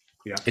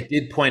 Yeah. It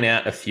did point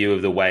out a few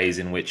of the ways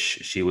in which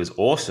she was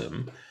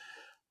awesome.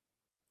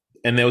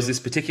 And there was this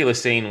particular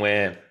scene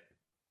where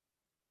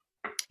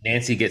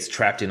Nancy gets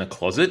trapped in a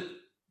closet.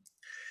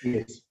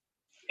 Yes.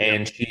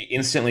 And she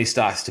instantly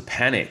starts to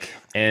panic.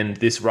 And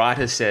this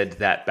writer said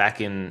that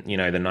back in, the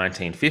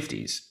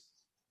 1950s,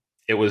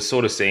 it was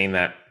sort of seen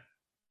that,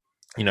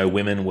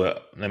 women were,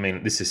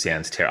 this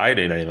sounds terrible. I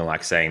don't even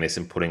like saying this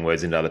and putting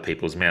words into other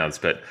people's mouths,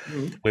 but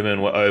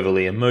women were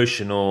overly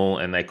emotional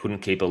and they couldn't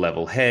keep a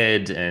level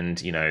head and,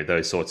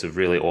 those sorts of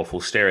really awful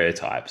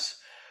stereotypes.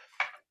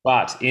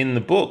 But in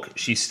the book,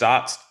 she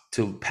starts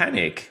to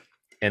panic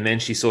and then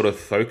she sort of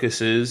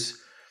focuses.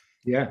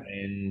 Yeah.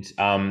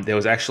 And there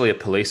was actually a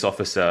police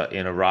officer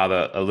in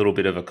a little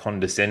bit of a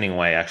condescending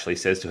way actually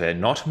says to her,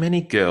 "Not many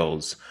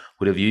girls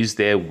would have used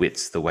their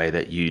wits the way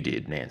that you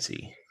did,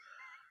 Nancy."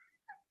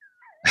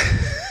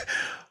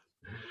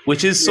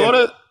 which is sort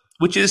of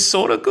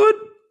good,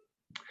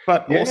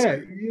 but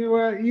also, you know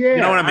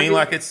what I mean?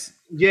 Like it's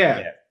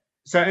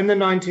So in the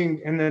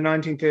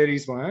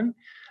 1930s one,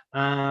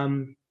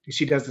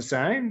 she does the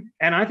same,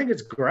 and I think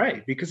it's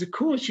great because of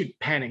course you'd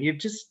panic. You've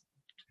just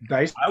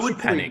basically.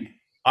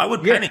 I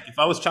would panic if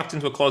I was chucked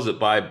into a closet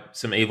by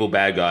some evil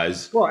bad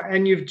guys. Well,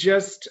 and you've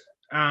just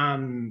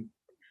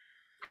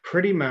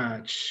pretty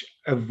much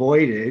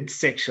avoided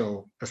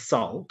sexual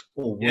assault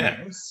or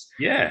Yeah. worse.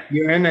 Yeah.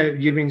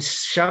 You've been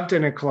shoved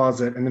in a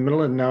closet in the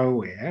middle of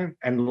nowhere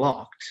and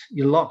locked.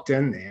 You're locked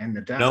in there in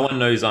the No dark. one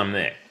knows I'm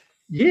there.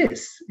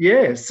 Yes,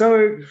 yeah.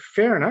 So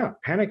fair enough.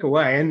 Panic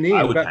away. And I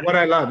then, would but panic. what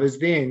I love is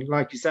then,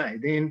 like you say,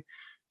 then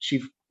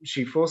she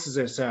she forces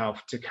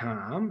herself to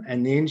calm,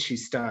 and then she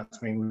starts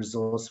being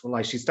resourceful.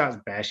 Like she starts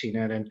bashing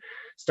it and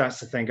starts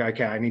to think,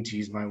 okay, I need to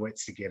use my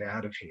wits to get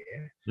out of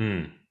here.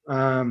 Mm.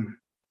 Um,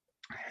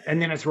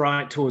 and then it's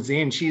right towards the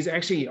end. She's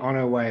actually on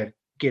her way of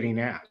getting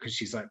out because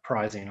she's like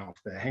prizing off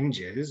the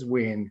hinges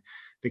when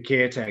the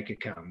caretaker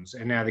comes.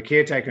 And now the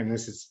caretaker, and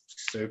this is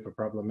super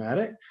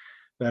problematic,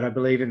 but I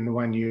believe in the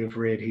one you've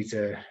read, he's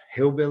a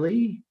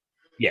hillbilly,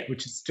 Yeah.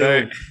 which is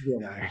So still, you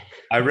know.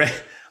 I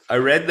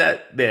read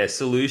that their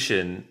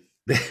solution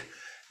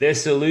their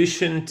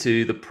solution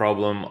to the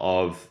problem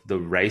of the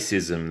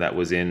racism that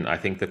was in, I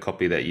think, the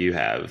copy that you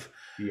have,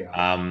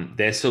 Yeah.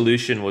 their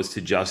solution was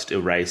to just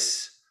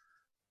erase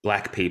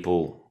black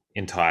people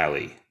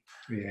entirely,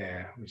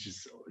 Yeah. Which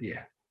is,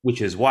 yeah.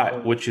 which is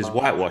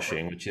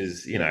whitewashing, which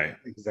is, you know,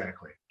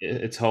 Exactly.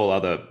 it's a whole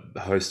other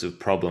host of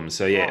problems.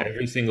 So yeah, Oh,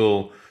 every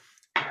single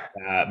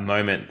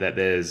moment that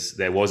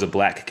there was a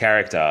black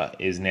character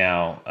is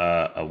now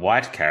a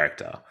white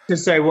character. to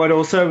say what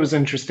also was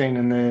interesting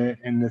in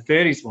the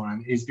 30s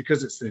one is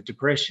because it's the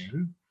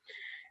depression,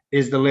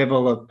 is the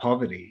level of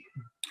poverty.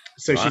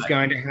 So she's Right.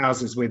 going to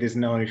houses where there's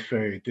no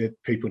food,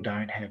 that people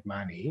don't have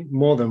money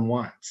more than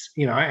once,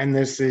 you know, and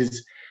this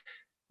is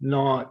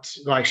not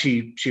like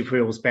she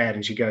feels bad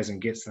and she goes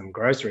and gets them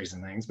groceries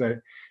and things, but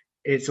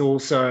it's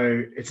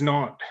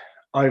not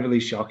overly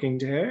shocking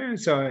to her.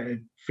 So it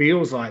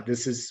feels like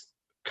this is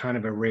kind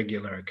of a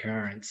regular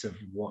occurrence of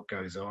what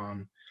goes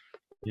on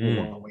or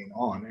Mm. what went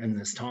on in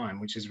this time,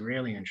 which is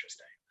really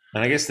interesting.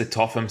 And I guess the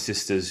Topham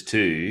sisters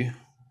too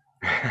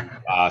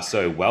are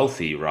so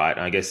wealthy, right?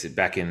 I guess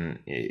back in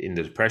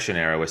the Depression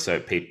era, where so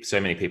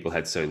many people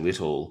had so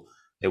little,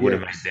 it would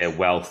have Yes. made their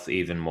wealth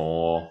even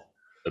more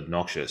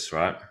obnoxious,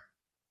 right?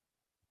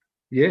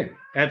 Yeah,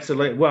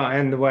 absolutely. Well,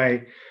 and the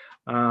way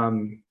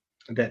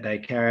that they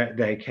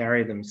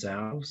carry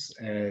themselves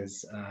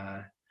as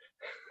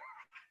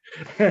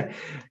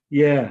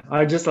yeah,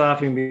 I'm just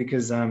laughing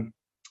because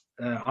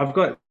I've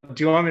got.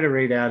 Do you want me to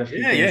read out a few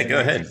Yeah, things yeah. that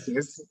Go Nancy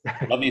ahead. says?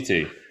 Love you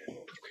too.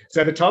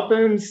 So the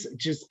Tophams,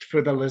 just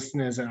for the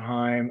listeners at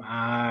home,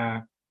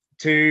 are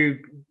two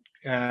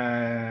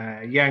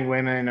young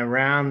women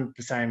around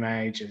the same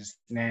age as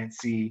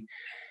Nancy.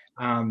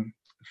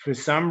 For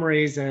some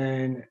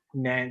reason,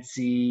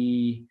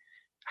 Nancy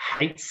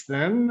hates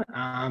them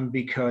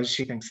because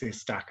she thinks they're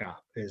stuck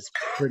up, is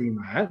pretty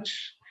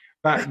much.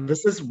 But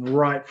this is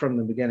right from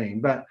the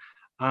beginning. But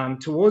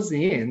towards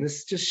the end,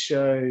 this just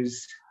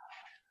shows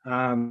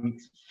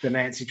the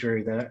Nancy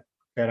Drew that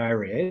I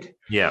read.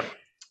 Yeah.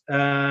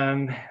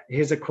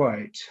 Here's a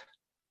quote.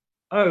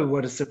 "Oh,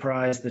 what a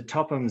surprise the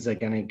Tophams are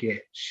going to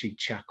get," she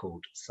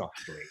chuckled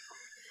softly.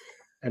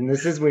 And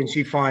this is when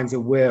she finds a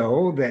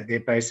will that they're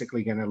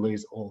basically going to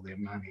lose all their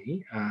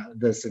money,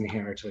 this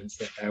inheritance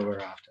that they were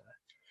after.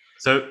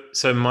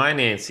 So my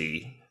dear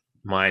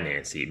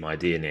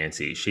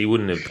Nancy, she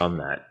wouldn't have done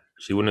that.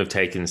 She wouldn't have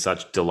taken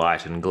such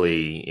delight and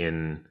glee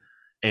in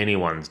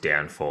anyone's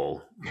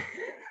downfall.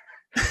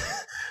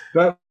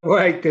 But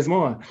wait, there's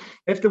more.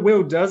 If the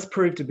will does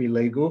prove to be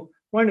legal,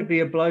 won't it be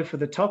a blow for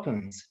the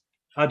Tophams?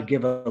 I'd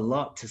give a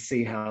lot to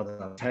see how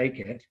they'll take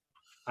it.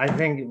 I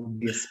think it would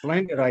be a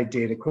splendid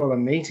idea to call a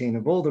meeting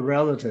of all the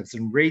relatives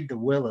and read the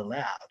will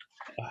aloud.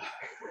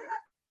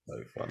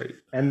 So funny.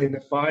 And then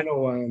the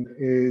final one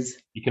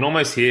is You can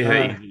almost hear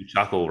her evil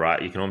chuckle,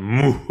 right? You can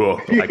almost,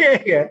 like,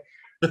 yeah.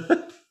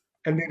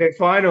 And then the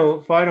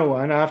final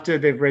one, after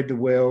they've read the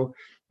will,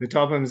 the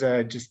Tophams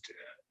are just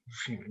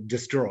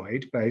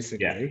destroyed,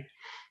 basically.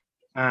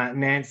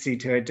 Nancy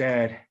to her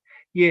dad,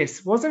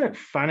 yes, wasn't it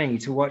funny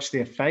to watch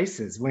their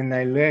faces when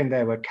they learned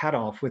they were cut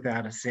off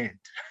without a cent?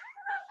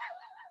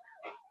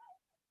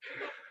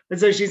 And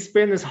so she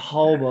spent this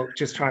whole book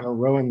just trying to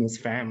ruin this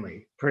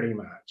family, pretty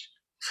much.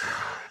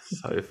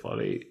 so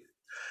funny.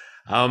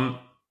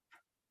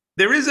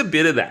 There is a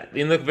bit of that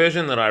in the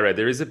version that I read.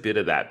 There is a bit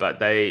of that, but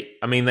they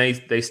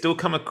still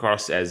come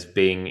across as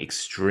being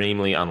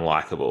extremely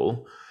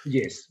unlikable.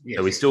 Yes.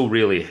 So we still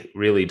really,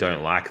 really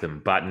don't like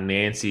them. But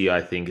Nancy,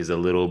 I think, is a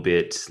little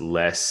bit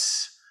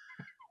less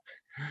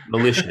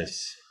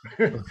malicious.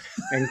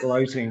 And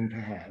gloating,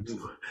 perhaps.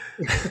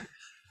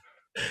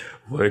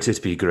 Won't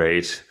it be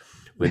great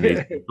when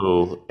these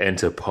people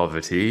enter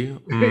poverty?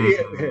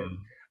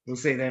 We'll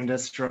see them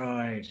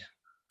destroyed.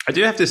 I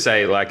do have to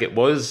say, like, it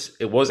was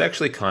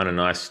actually kind of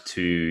nice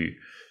to,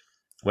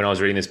 when I was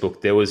reading this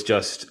book, there was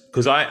just,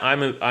 because I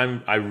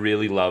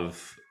really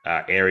love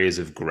areas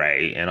of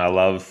grey, and I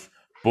love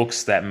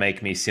books that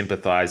make me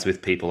sympathize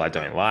with people I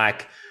don't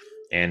like,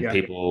 and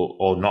people,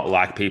 or not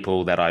like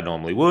people that I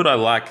normally would. I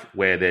like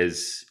where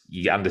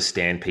you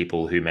understand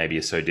people who maybe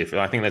are so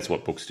different. I think that's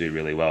what books do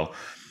really well.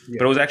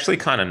 But it was actually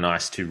kind of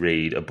nice to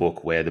read a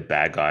book where the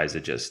bad guys are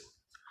just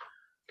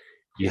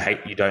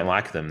you don't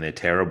like them. They're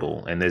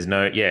terrible. And there's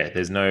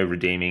no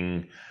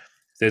redeeming.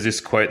 There's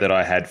this quote that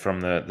I had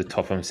from the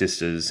Topham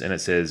sisters, and it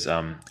says,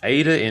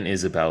 Ada and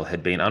Isabel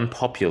had been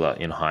unpopular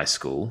in high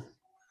school.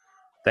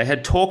 They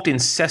had talked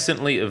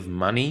incessantly of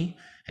money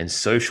and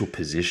social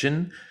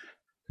position,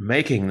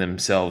 making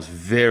themselves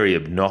very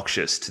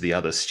obnoxious to the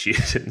other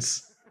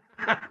students.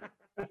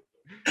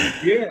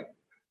 Yeah.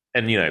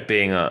 And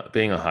being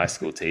a high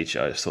school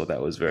teacher, I just thought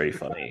that was very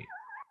funny.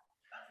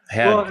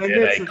 How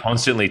dare they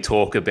constantly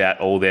talk about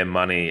all their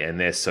money and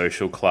their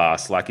social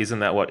class? Like, isn't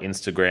that what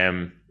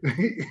Instagram?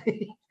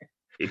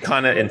 It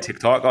kind of, and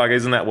TikTok, like,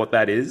 isn't that what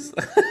that is?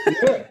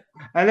 Yeah,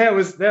 and that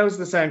was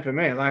the same for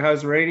me. Like, I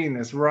was reading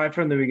this right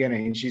from the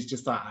beginning, and she's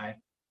just like, I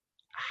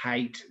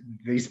hate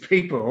these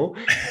people,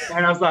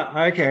 and I was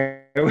like,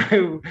 okay,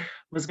 it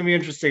was gonna be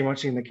interesting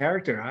watching the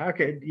character.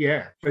 Okay,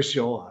 yeah, for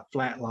sure,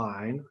 flat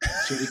line.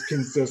 She was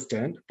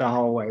consistent the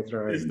whole way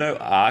through. There's no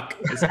arc.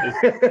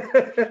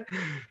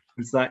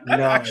 It's like,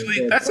 no.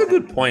 Actually, that's a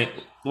good point.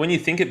 When you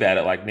think about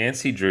it, like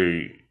Nancy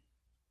Drew,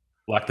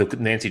 like the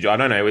Nancy Drew, I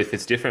don't know if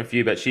it's different for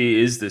you, but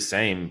she is the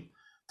same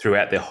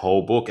throughout the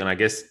whole book. And I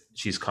guess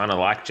she's kind of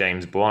like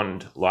James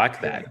Bond,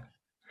 like that.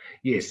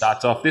 Yes. She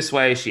starts off this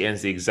way, she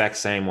ends the exact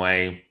same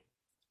way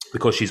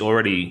because she's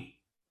already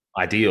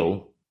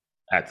ideal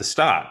at the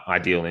start.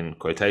 Ideal in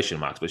quotation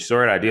marks, but she's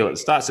already ideal at the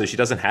start. So she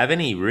doesn't have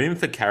any room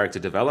for character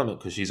development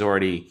because she's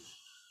already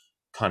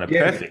kind of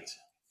perfect.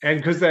 And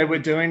because they were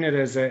doing it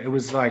it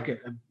was like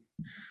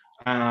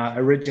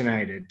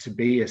originated to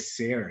be a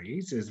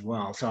series as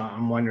well. So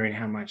I'm wondering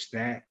how much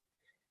that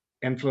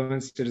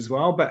influenced it as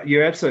well. But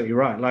you're absolutely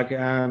right. Like,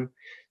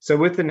 so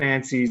with the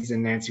Nancys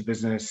and Nancy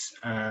Business,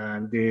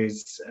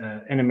 there's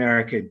in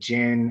America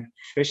Jen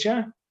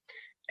Fisher,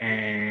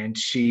 and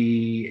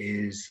she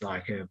is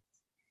like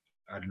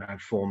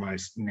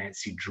foremost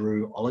Nancy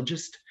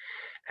Drew-ologist.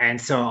 And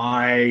so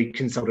I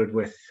consulted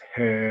with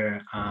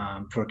her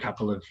for a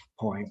couple of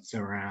points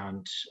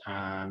around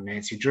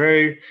Nancy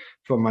Drew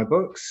for my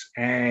books,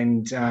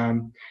 and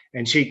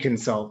she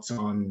consults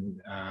on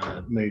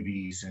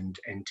movies and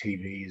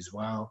TV as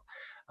well,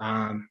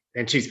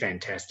 and she's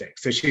fantastic.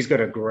 So she's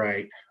got a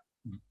great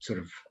sort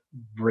of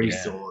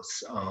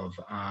resource of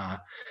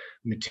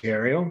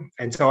material.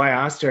 And so I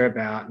asked her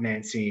about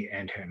Nancy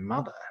and her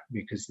mother,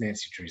 because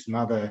Nancy Drew's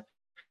mother,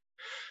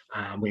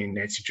 when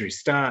Nancy Drew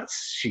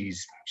starts,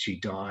 she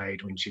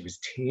died when she was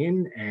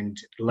 10, and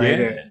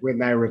later when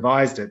they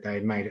revised it, they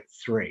made it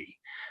 3.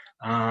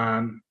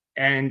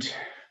 And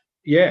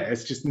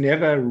it's just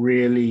never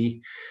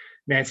really,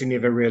 Nancy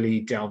never really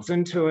delves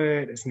into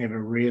it. It's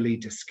never really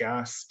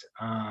discussed.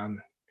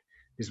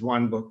 There's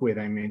one book where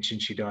they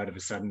mentioned she died of a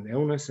sudden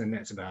illness, and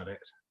that's about it.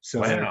 So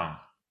wow.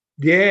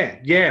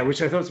 Yeah,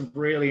 which I thought was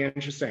really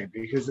interesting,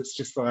 because it's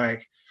just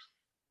like,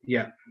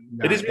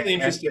 it is really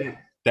interesting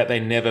that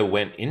they never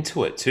went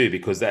into it too,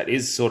 because that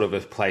is sort of a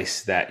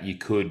place that you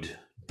could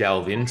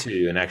delve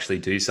into and actually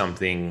do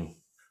something.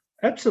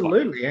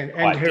 Absolutely. And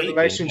her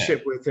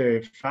relationship with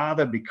her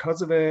father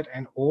because of it,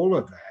 and all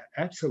of that.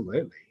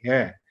 Absolutely.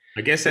 Yeah.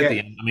 I guess at the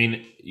end, I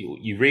mean,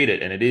 you read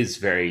it and it is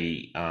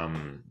very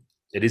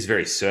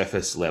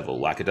surface level.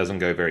 Like, it doesn't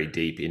go very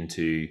deep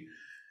into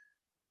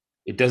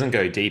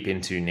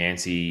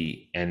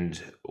Nancy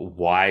and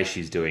why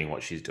she's doing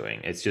what she's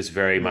doing. It's just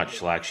very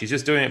much like she's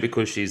just doing it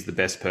because she's the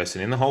best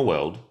person in the whole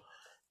world,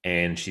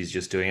 and she's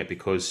just doing it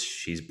because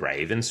she's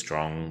brave and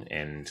strong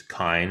and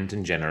kind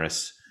and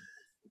generous.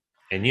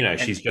 And,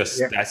 she's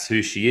just, that's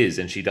who she is,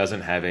 and she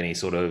doesn't have any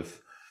sort of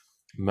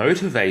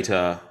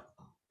motivator,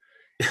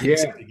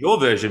 your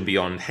version,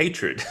 beyond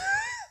hatred.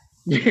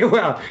 Yeah,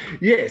 well,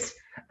 yes.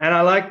 And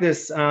I like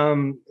this.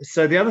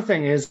 So the other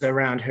thing is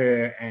around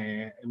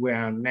her,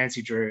 around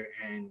Nancy Drew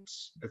and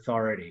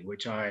authority,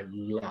 which I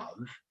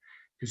love,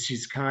 because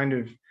she's kind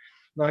of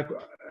like,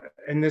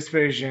 in this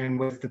version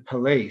with the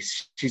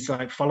police, she's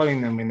like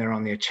following them when they're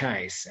on their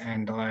chase,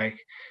 and like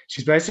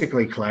she's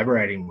basically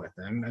collaborating with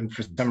them. And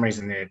for some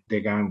reason,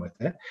 they're going with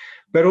it.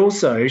 But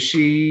also,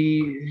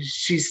 she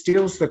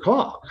steals the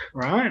clock,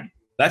 right?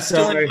 That's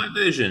still in my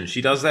version.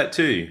 She does that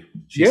too.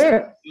 She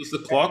steals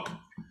the clock.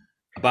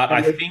 But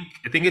I think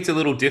it's a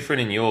little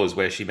different in yours,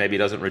 where she maybe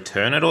doesn't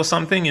return it or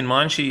something. In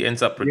mine, she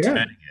ends up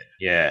returning it.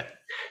 Yeah.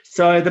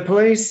 So the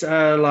police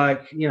are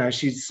like,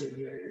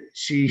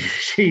 she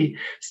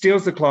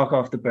steals the clock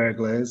off the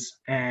burglars,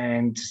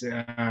 and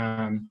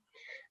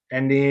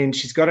then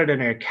she's got it in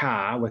her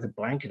car with a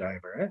blanket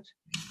over it,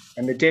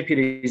 and the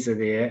deputies are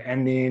there,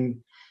 and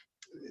then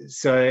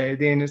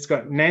it's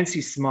got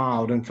Nancy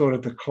smiled and thought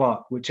of the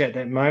clock, which at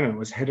that moment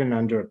was hidden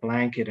under a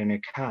blanket in her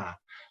car,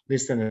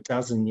 less than a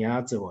dozen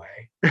yards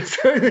away.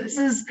 So this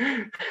is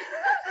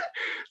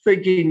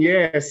thinking,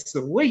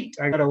 sweet,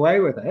 I got away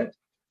with it.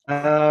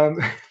 And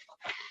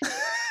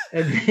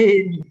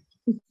then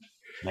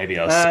maybe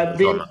I'll sell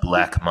it on the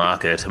black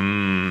market.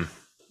 And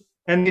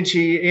then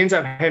she ends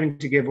up having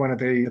to give one of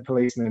the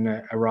policemen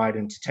a ride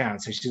into town.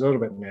 So she's a little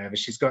bit nervous.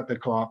 She's got the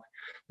clock,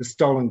 the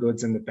stolen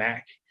goods in the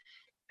back.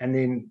 And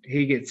then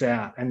he gets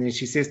out, and then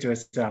she says to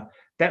herself,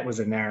 that was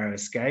a narrow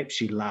escape.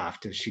 She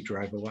laughed as she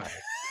drove away.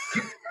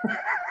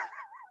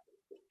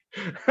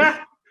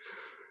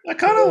 I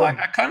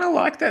kind of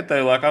like that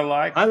though. Like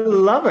I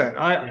love it.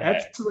 I Yeah.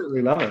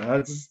 absolutely love it.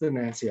 That's the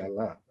Nancy I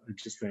love. I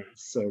just think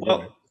it's so good.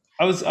 Well,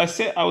 I was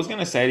going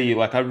to say to you,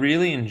 like, I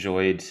really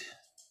enjoyed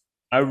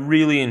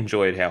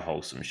how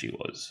wholesome she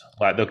was.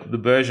 Like the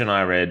version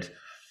I read,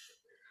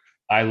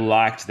 I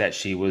liked that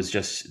she was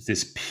just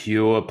this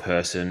pure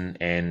person,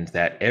 and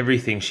that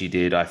everything she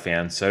did I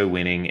found so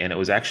winning. And it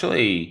was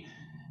actually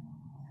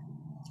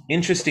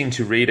interesting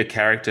to read a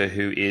character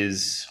who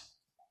is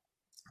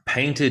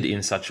painted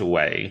in such a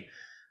way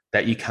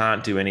that you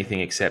can't do anything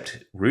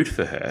except root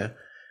for her.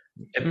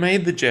 It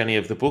made the journey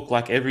of the book,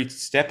 like every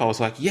step I was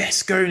like,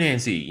 yes, go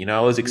Nancy. You know,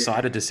 I was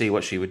excited to see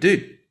what she would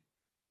do.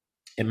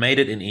 It made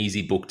it an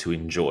easy book to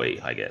enjoy,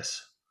 I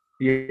guess.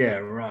 Yeah,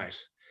 right.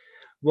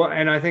 Well,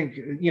 and I think,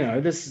 you know,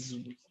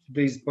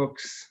 these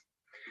books,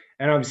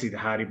 and obviously the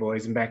Hardy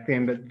Boys and back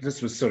then, but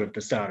this was sort of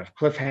the start of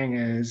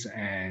cliffhangers,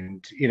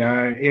 and, you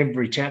know,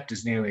 every chapter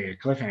is nearly a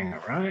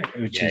cliffhanger, right?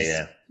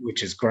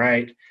 Which is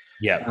great.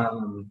 Yeah.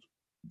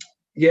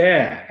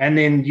 Yeah, and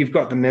then you've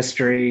got the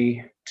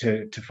mystery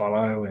to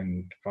follow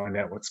and find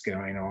out what's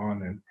going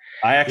on. And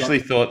I actually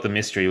thought the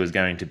mystery was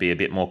going to be a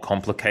bit more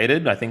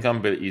complicated. I think I'm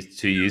a bit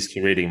too used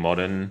to reading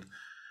modern.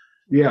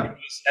 Yeah.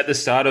 At the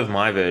start of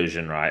my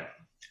version, right,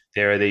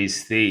 there are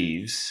these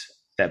thieves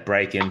that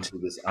break into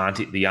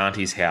the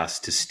auntie's house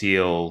to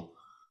steal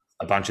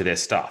a bunch of their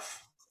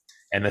stuff.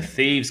 And the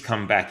thieves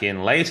come back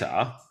in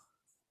later.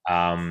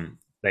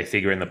 They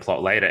figure in the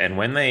plot later. And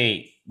when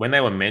they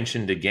were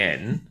mentioned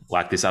again,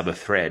 like this other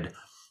thread,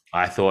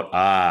 I thought,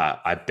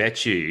 I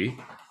bet you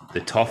the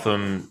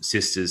Topham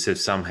sisters have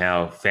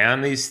somehow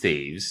found these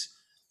thieves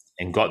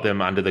and got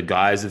them under the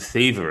guise of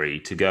thievery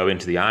to go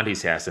into the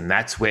auntie's house. And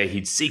that's where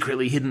he'd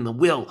secretly hidden the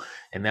will.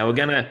 And they were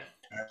going to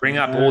bring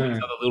up all these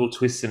other little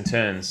twists and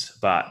turns.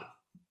 But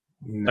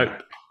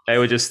nope, they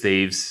were just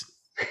thieves.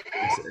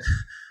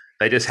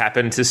 They just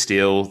happened to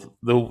steal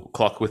the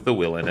clock with the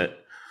will in it.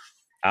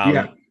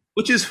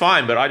 Which is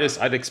fine, but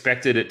I'd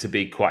expected it to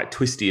be quite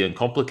twisty and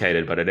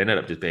complicated, but it ended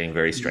up just being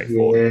very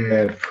straightforward.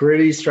 Yeah,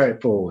 pretty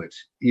straightforward.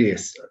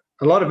 Yes.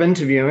 A lot of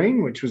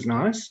interviewing, which was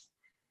nice.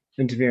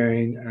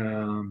 Interviewing.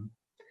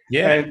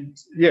 And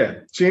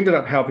she ended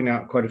up helping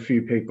out quite a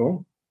few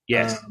people.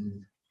 Yes.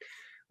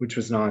 Which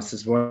was nice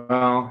as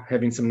well.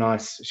 Having some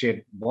she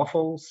had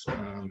waffles,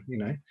 you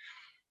know.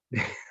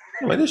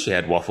 Whether she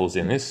had waffles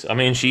in this. I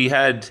mean, she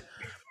had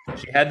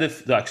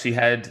the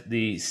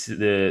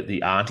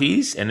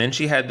aunties, and then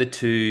she had the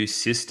two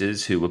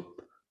sisters who were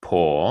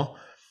poor.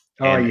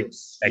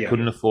 Yes. They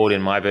couldn't afford,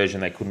 in my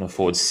version, they couldn't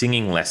afford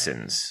singing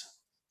lessons.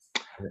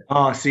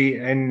 Oh, see,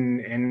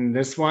 and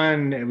this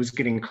one, it was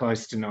getting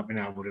close to not being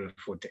able to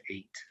afford to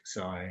eat.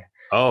 So.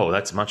 Oh,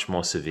 that's much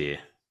more severe.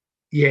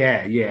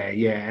 Yeah.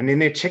 And then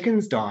their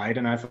chickens died,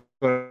 and I thought,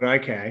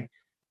 okay,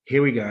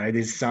 here we go.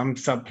 There's some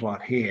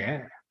subplot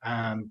here,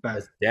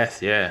 but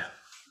death, yeah.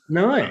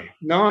 No,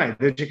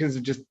 the chickens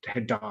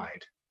had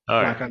died.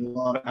 Oh. Like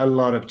a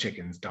lot of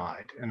chickens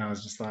died, and I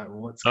was just like,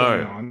 what's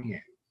going on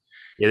here?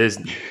 Yeah,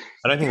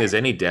 I don't think there's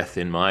any death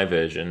in my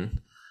version.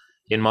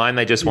 In mine,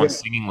 they just want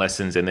singing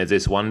lessons, and there's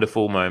this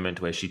wonderful moment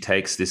where she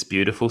takes this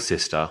beautiful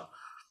sister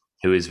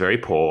who is very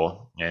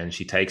poor, and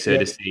she takes her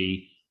to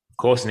see. Of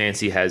course,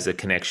 Nancy has a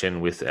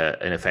connection with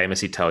a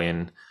famous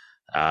Italian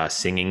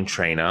singing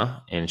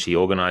trainer, and she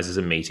organizes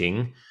a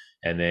meeting.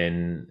 And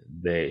then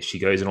she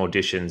goes and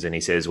auditions, and he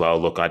says, well,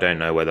 look, I don't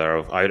know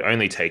whether I'd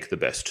only take the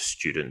best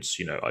students,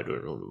 you know, I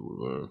don't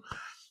know.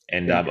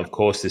 And of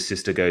course, the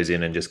sister goes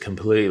in and just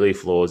completely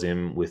floors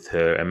him with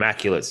her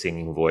immaculate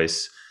singing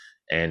voice.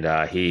 And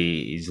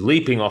he's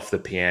leaping off the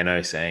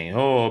piano saying,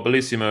 oh,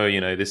 bellissimo,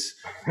 you know, this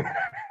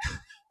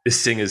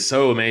singer's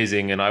so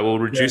amazing, and I will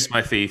reduce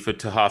my fee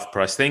to half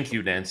price. Thank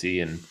you,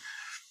 Nancy. And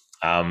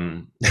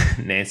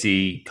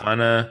Nancy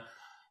kind of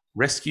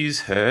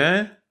rescues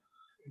her.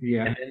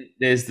 Yeah. And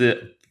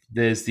then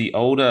there's the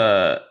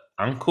older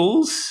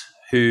uncles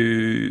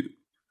who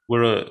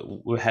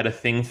had a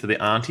thing for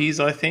the aunties,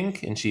 I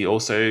think, and she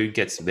also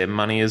gets their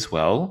money as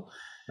well.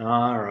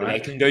 All right. They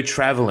can go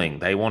traveling.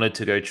 They wanted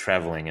to go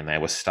traveling, and they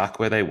were stuck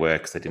where they were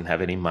because they didn't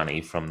have any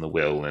money from the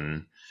will.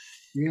 And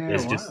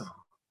there's just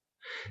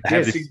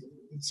this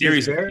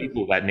series of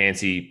people that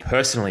Nancy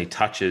personally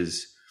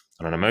touches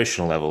on an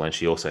emotional level, and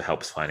she also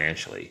helps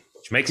financially.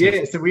 Which makes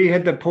so we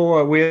had the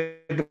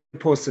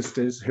poor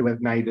sisters who were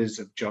neighbors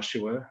of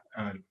Joshua,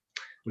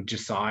 with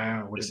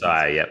Josiah.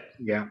 Josiah,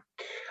 yeah.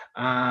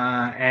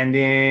 And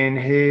then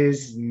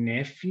his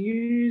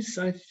nephews,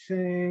 I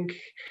think.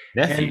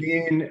 And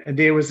then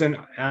there was an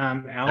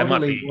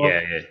elderly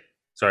woman.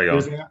 Sorry, there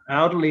was an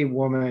elderly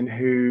woman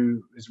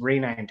who was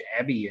renamed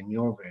Abby in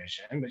your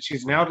version, but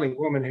she's an elderly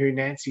woman who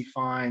Nancy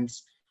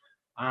finds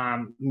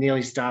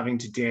nearly starving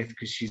to death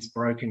because she's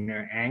broken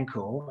her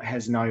ankle,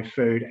 has no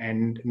food,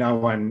 and no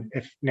one,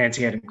 if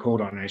Nancy hadn't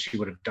called on her, she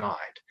would have died.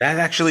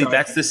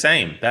 That's the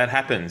same. That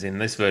happens in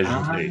this version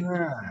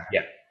too.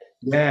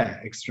 Yeah,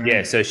 extreme.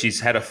 Yeah, so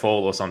she's had a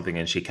fall or something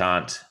and she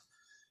can't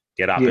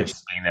get up and Yes.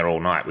 she's been there all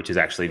night, which is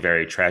actually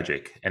very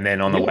tragic. And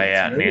then on the Yeah, way it's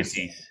out, really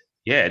Nancy,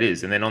 yeah, it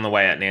is. And then on the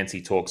way out,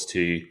 Nancy talks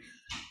to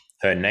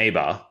her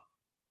neighbor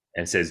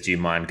and says, do you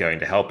mind going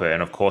to help her?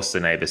 And of course, the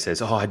neighbor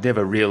says, oh, I'd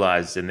never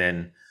realized. And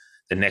then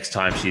the next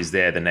time she's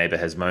there, the neighbor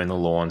has mown the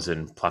lawns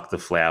and plucked the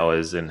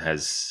flowers and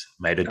has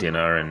made her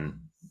dinner and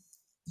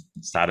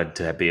started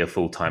to be a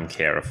full-time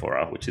carer for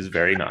her, which is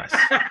very nice.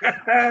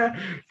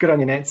 Good on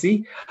you,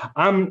 Nancy.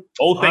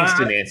 All thanks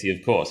to Nancy,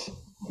 of course.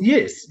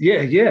 Yes,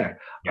 yeah.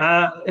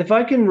 If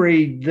I can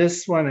read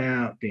this one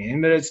out,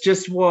 Ben, but it's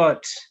just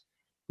what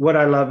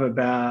I love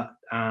about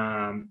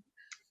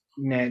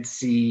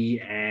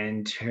Nancy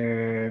and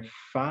her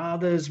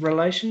father's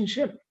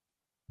relationship.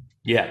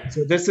 Yeah.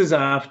 So this is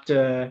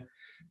after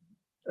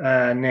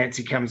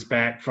Nancy comes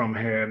back from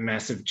her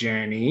massive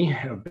journey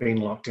of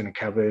being locked in a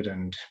cupboard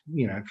and,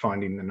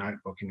 finding the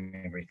notebook and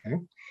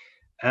everything.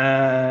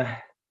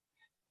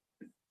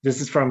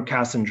 This is from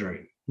Carson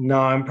Drew.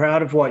 No, I'm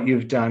proud of what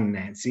you've done,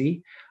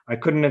 Nancy. I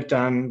couldn't have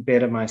done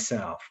better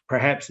myself,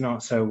 perhaps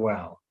not so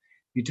well.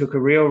 You took a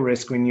real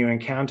risk when you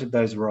encountered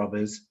those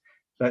robbers,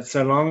 but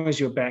so long as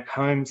you're back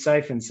home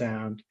safe and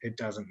sound, it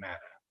doesn't matter.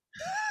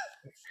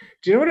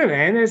 Do you know what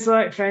I mean? It's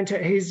like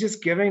fantastic. He's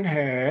just giving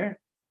her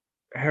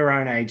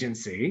own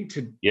agency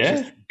to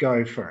just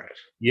go for it.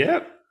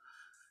 Yep.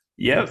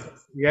 Yeah,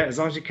 as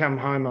long as you come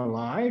home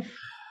alive,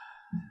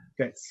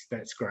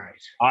 that's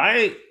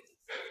great.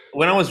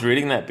 When I was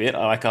reading that bit,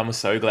 I'm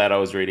so glad I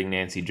was reading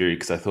Nancy Drew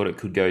because I thought it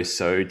could go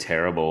so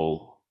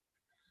terrible.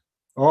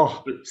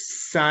 Oh,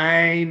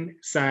 same.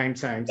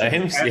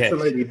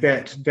 Absolutely.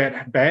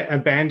 That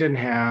abandoned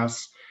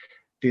house.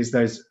 There's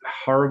those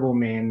horrible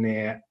men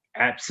there.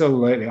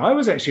 Absolutely. I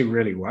was actually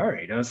really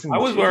worried. I was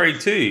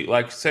worried too.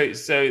 So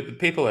the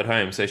people at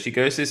home. So she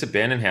goes to this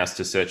abandoned house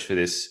to search for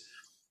this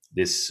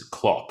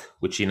clock,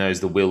 which she knows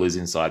the will is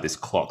inside this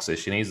clock. So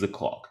she needs the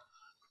clock.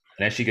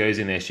 And as she goes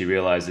in there, she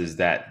realizes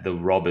that the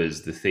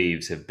robbers, the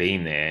thieves, have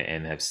been there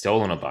and have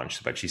stolen a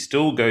bunch. But she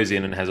still goes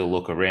in and has a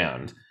look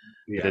around.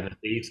 Yeah. But then the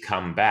thieves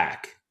come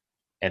back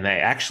and they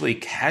actually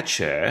catch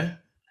her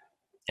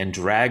and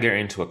drag her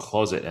into a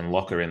closet and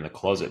lock her in the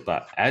closet.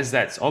 But as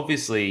that's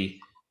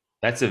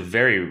a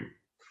very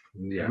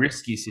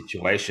risky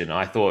situation.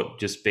 I thought,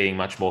 just being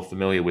much more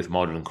familiar with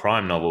modern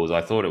crime novels,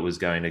 I thought it was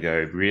going to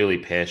go really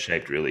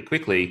pear-shaped really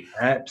quickly.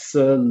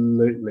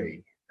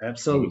 Absolutely.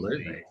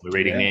 We're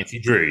reading Nancy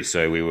Drew,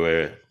 so we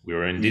were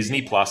in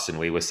Disney Plus and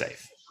we were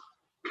safe.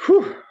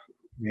 Whew.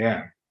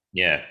 Yeah.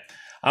 Do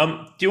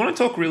you want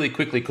to talk really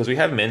quickly, because we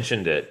have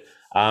mentioned it?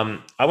 I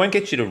won't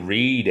get you to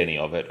read any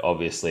of it,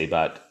 obviously,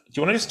 but do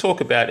you want to just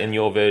talk about, in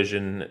your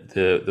version,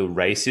 the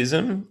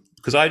racism?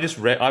 Because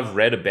I've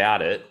read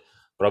about it,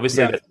 but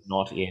obviously that's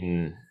not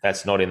in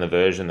the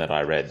version that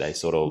I read. They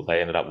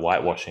ended up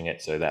whitewashing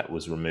it, so that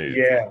was removed.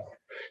 Yeah.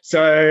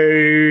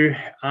 So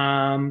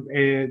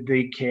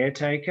the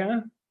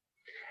caretaker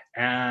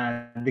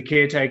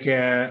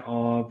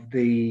of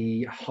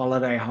the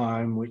holiday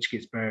home which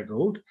gets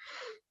burgled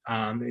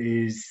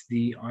is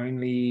the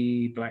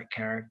only Black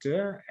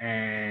character,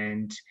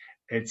 and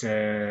it's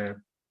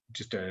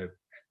just a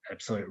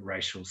absolute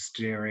racial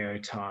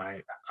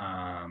stereotype.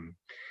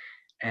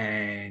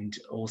 And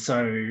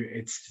also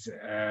it's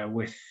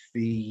with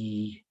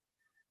the,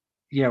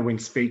 when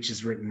speech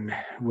is written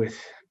with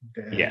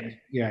the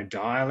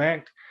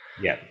dialect.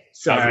 Yeah.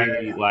 So I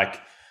really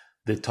like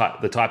the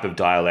type of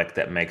dialect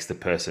that makes the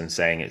person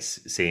saying it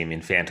seem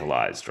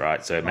infantilized,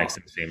 right? So it makes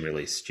them seem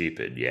really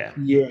stupid. Yeah.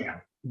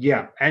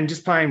 Yeah. And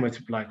just playing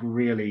with like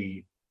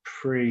really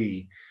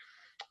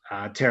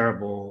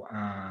terrible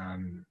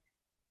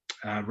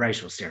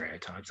racial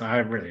stereotypes. I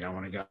really don't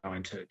want to go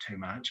into it too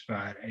much,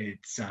 but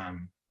it's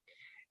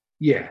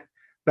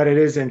but it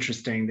is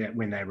interesting that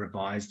when they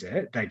revised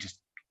it, they just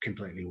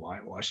completely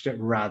whitewashed it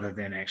rather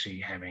than actually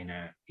having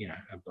a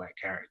Black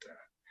character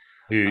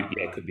who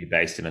could be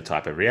based in a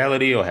type of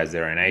reality or has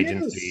their own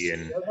agency,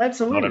 and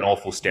absolutely not an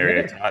awful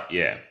stereotype.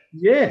 Yeah.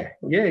 No,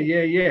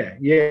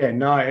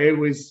 it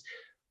was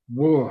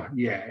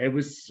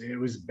it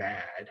was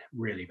bad,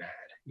 really bad.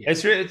 Yeah.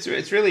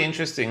 It's really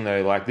interesting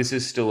though. Like, this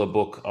is still a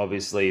book,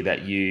 obviously,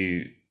 that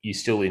you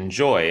still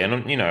enjoy,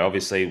 and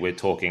obviously we're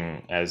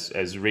talking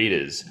as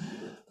readers,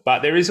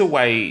 but there is a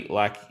way,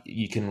 like,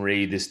 you can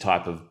read this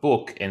type of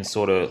book and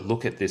sort of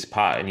look at this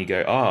part and you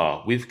go,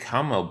 oh, we've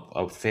come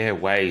a fair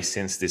way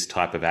since this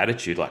type of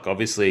attitude. Like,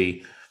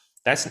 obviously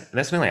that's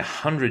nearly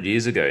 100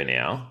 years ago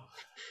now.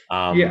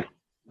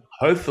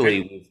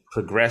 Hopefully we've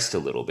progressed a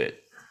little bit.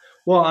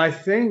 Well, I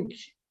think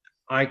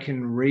I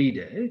can read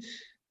it.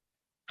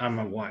 I'm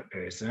a white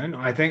person.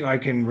 I think I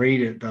can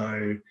read it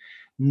though,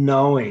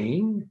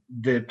 knowing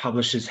the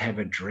publishers have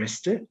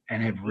addressed it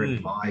and have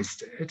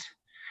revised it.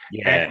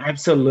 Yeah, and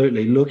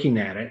absolutely looking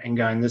at it and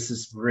going, this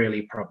is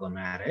really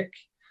problematic.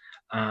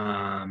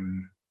 So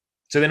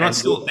they're not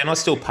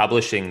still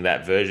publishing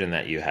that version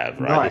that you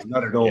have, right? No,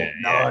 not at all.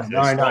 No,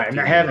 and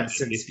they haven't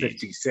since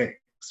 56,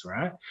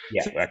 right?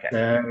 Yeah.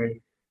 Okay.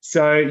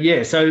 So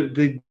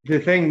the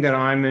thing that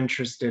I'm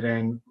interested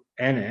in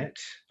it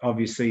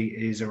obviously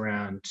is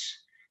around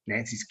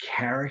Nancy's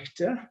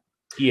character.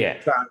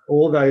 Yeah. But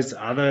all those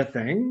other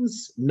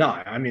things, no,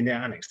 I mean,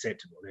 they're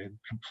unacceptable. They're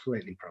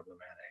completely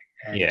problematic.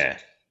 And Yeah.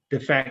 the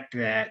fact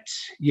that,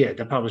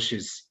 the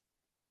publishers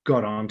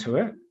got onto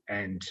it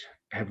and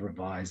have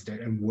revised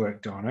it and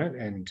worked on it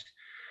and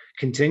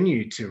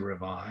continue to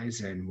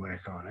revise and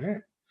work on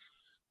it,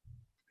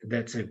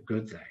 that's a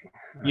good thing.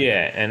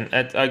 Yeah, and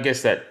I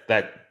guess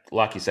that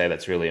like you say,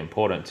 that's really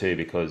important too,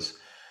 because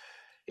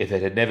if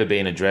it had never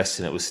been addressed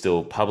and it was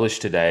still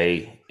published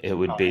today, it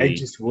would be. It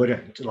just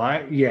wouldn't.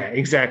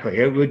 Exactly.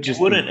 It would just.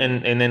 It wouldn't,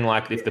 and then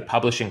if the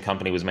publishing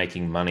company was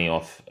making money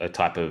off a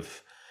type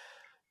of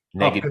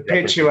negative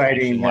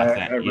perpetuating like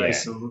that,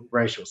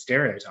 racial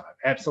stereotype.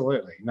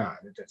 Absolutely, no.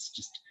 That's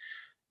just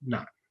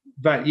no.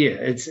 But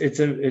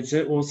it's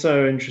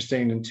also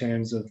interesting in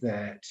terms of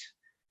that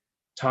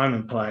time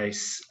and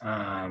place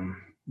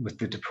with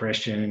the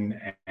Depression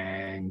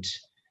and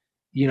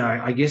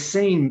I guess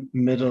seeing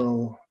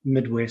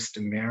Midwest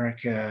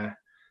America,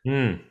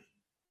 and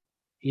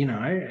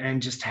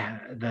just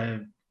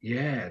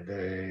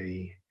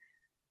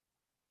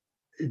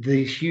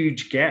the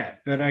huge gap.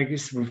 But I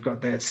guess we've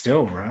got that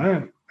still,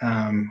 right?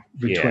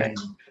 Between,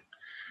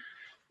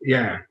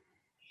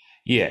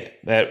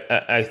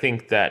 But I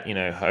think that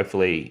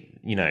hopefully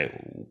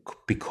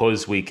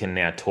because we can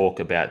now talk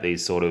about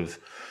these sort of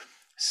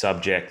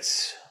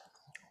subjects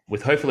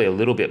with hopefully a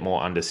little bit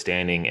more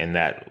understanding, and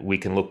that we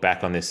can look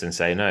back on this and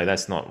say, no,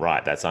 that's not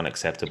right. That's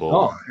unacceptable.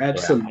 Oh,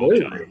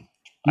 absolutely.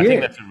 I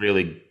think that's a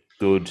really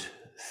good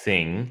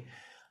thing.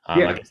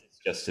 I guess it's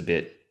just a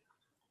bit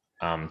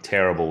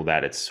terrible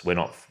that we're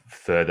not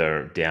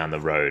further down the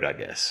road, I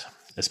guess,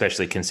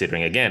 especially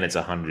considering, again, it's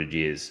 100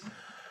 years.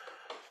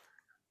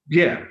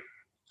 Yeah.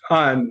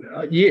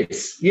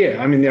 Yes.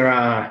 Yeah. I mean, there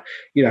are,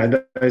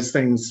 those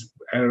things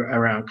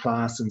around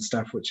class and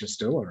stuff which are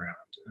still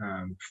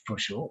around, for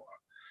sure.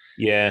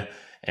 Yeah,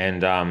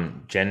 and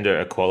gender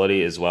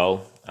equality as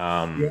well.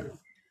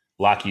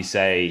 Like you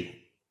say,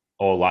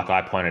 or like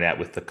I pointed out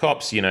with the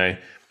cops,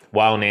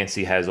 while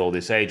Nancy has all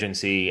this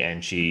agency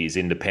and she's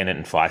independent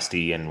and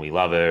feisty and we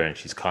love her and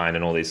she's kind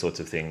and all these sorts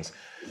of things,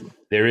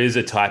 there is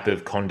a type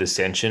of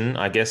condescension,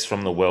 I guess,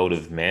 from the world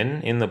of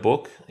men in the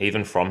book,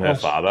 even from her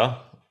father,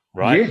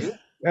 right? Yes,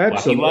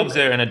 absolutely. He loves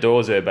her and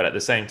adores her, but at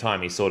the same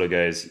time, he sort of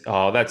goes,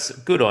 oh, that's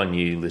good on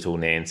you, little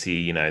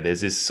Nancy.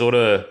 There's this sort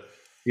of...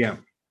 Yeah.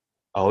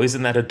 Oh,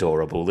 isn't that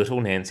adorable?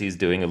 Little Nancy's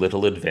doing a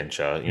little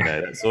adventure,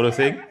 that sort of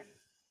thing.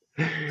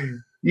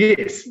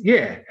 Yes,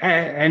 yeah,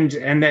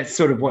 and that's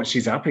sort of what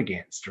she's up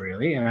against,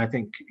 really. And I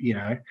think,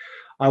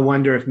 I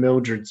wonder if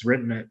Mildred's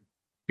written it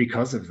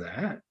because of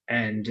that,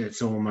 and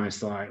it's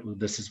almost like, well,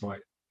 this is what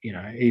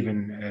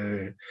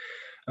even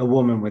a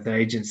woman with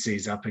agency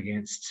is up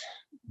against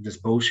this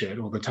bullshit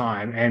all the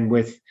time, and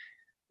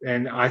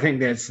I think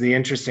that's the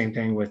interesting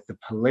thing with the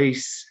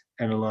police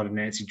and a lot of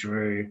Nancy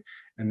Drew.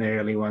 And the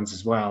early ones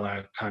as well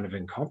are kind of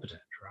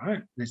incompetent,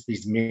 right? There's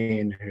these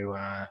men who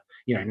are,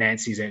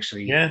 Nancy's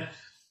actually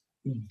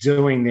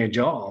doing their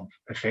job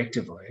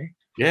effectively.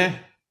 Yeah.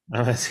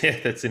 Oh,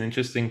 that's an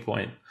interesting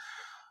point.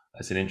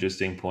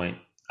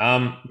 The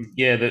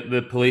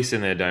police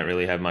in there don't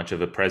really have much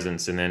of a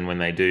presence. And then when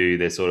they do,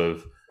 they're sort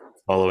of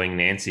following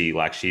Nancy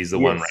like she's the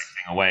one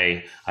racing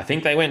away. I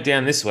think they went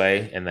down this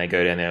way, and they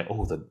go down there.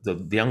 Oh,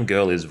 the young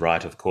girl is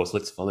right, of course.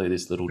 Let's follow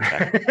this little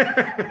chap.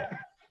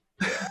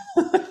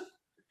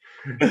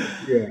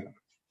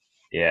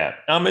 Yeah.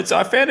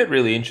 I found it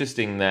really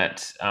interesting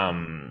that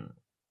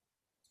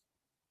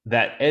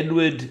that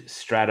Edward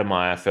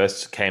Stratemeyer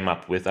first came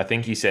up with, I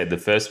think he said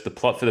the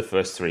plot for the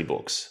first 3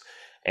 books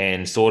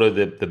and sort of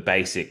the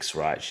basics,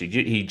 right?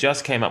 He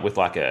just came up with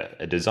like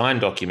a design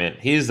document.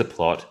 Here's the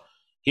plot.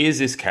 Here's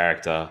this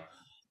character.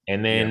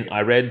 And then I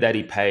read that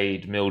he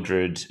paid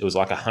Mildred, it was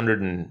like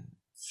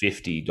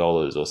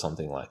 $150 or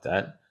something like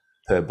that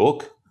per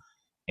book.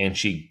 And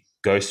she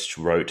ghost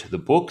wrote the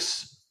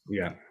books.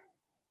 Yeah.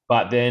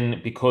 But then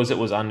because it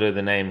was under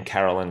the name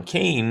Carolyn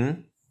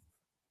Keene,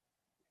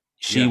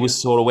 she was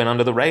sort of went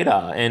under the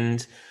radar.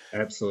 And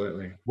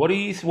absolutely. What do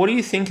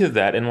you think of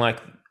that? And like,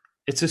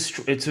 it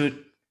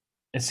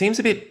seems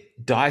a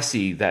bit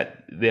dicey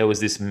that there was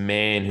this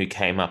man who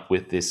came up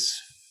with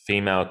this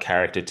female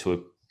character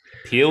to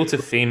appeal to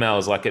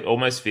females. Like, it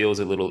almost feels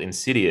a little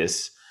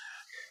insidious.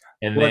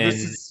 And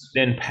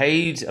then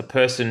paid a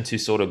person to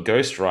sort of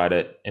ghostwrite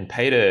it and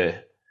paid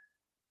her.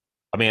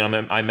 I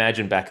mean, I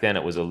imagine back then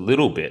it was a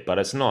little bit, but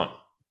it's not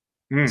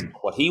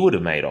what he would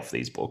have made off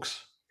these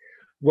books.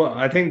 Well,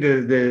 I think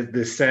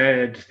the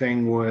sad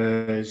thing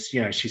was,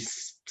 she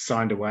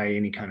signed away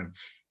any kind of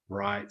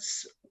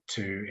rights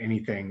to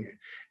anything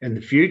in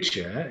the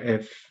future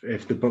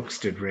if the books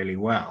did really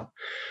well.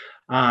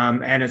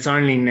 And it's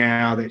only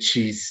now that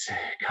she's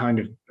kind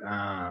of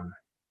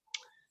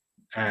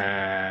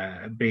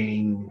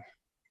being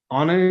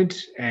honored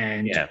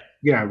and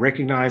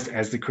recognized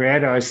as the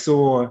creator. I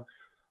saw,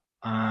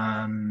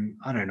 I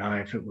don't know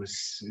if it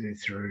was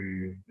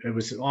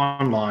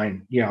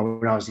online,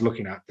 when I was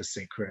looking up The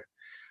Secret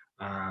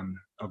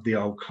of the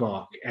Old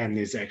Clock, and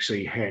there's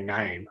actually her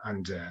name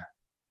under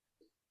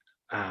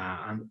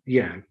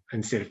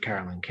instead of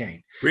Carolyn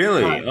Keene.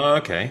 Really? Oh,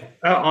 okay.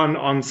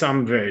 On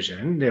some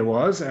version there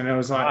was, and it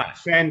was like Right.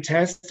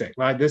 fantastic.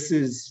 Like this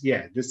is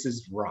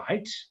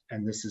right,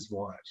 and this is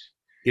what.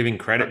 Giving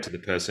credit But to the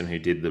person who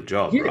did the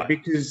job, yeah, right?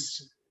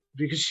 because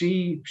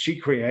she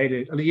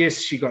created. Yes,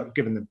 she got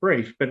given the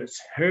brief, but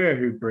it's her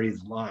who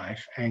breathed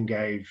life and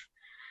gave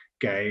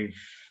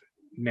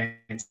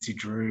Nancy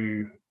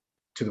Drew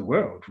to the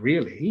world,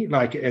 really,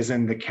 like as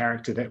in the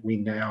character that we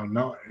now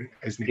know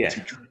as Yeah.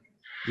 Nancy Drew.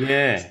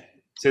 Yeah.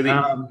 So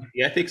Um,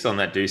 the ethics on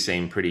that do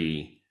seem well,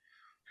 pretty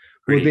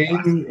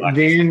dicey. Like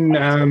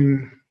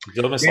it's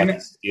almost like then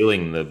he's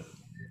stealing the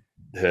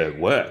her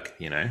work,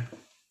 you know?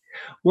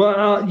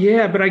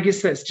 yeah, but I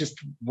guess that's just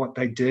what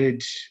they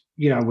did,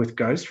 with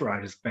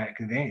ghostwriters back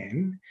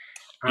then.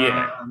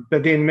 Yeah.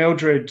 But then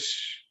Mildred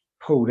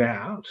pulled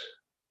out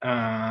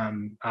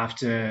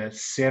after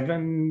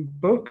 7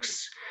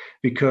 books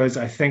because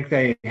I think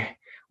they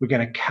were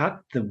going to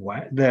cut they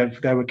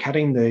were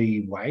cutting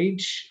the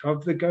wage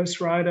of the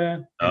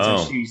ghostwriter, and so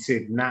Oh. she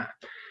said nah.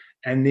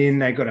 And then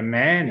they got a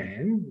man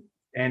in,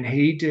 and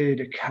he did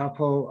a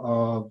couple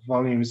of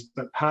volumes.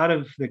 But part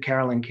of the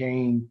Carolyn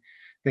Keene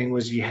thing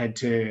was you had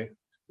to. It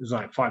was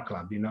like Fight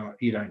Club,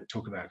 you don't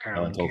talk about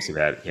No one Carolyn talks Keene.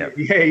 about it. Yep.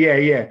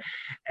 Yeah.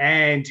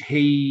 And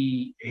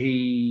he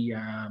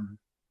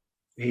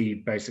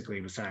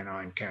basically was saying,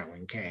 I'm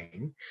Carolyn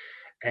Keene.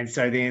 And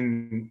so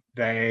then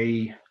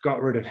they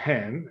got rid of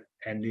him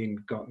and then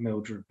got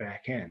Mildred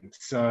back in.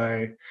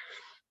 So,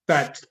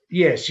 but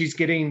yeah, she's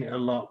getting a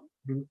lot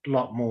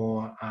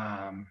more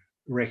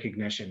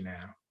recognition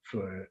now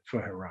for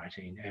her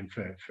writing and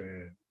for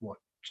what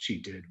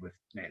she did with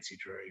Nancy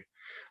Drew,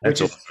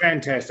 That's which is awesome.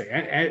 fantastic,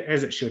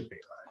 as it should be.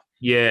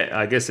 Yeah,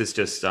 I guess it's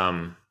just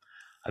I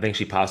think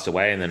she passed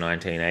away in the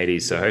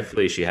 1980s, so Yeah.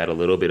 hopefully she had a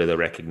little bit of the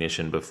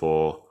recognition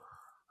before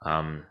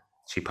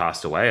she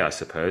passed away, I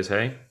suppose,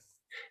 hey?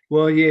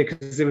 Well, yeah,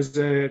 because there was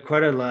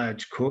quite a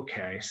large court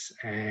case,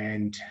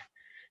 and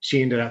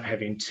she ended up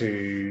having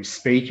to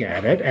speak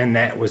at it, and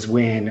that was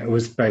when it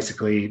was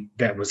basically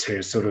that was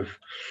her sort of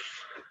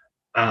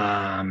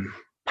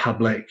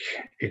public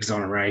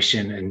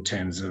exoneration in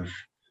terms of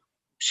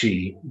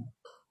she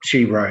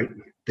she wrote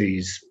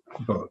these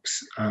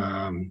books.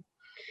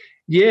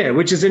 Yeah,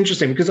 which is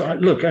interesting because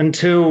look,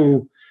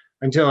 until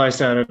I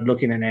started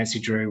looking at Nancy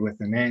Drew with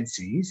the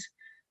Nancys,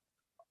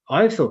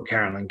 I thought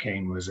Carolyn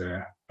Keene was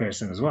a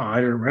person as well. I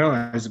didn't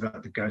realize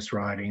about the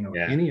ghostwriting or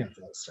Yeah. any of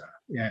that stuff.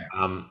 Yeah.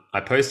 I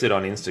posted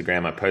on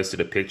Instagram, I posted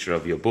a picture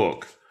of your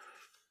book,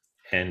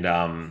 and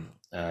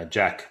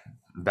Jack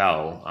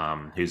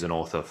Bell, who's an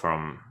author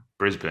from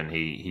Brisbane,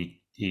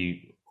 he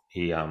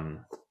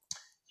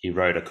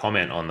wrote a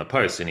comment on the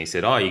post, and he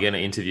said, "Oh, you're going to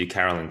interview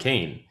Carolyn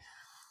Keene,"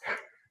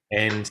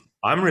 and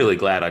I'm really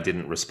glad I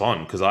didn't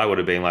respond because I would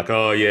have been like,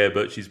 "Oh yeah,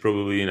 but she's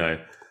probably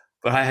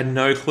But I had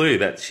no clue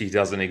that she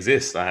doesn't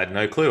exist. I had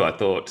no clue. I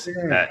thought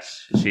Yeah. that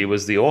she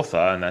was the author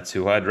and that's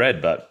who I'd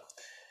read. But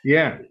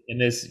Yeah.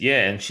 and there's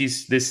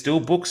still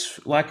books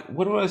like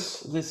what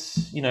was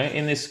this?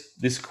 In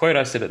this quote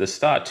I said at the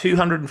start,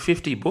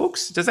 250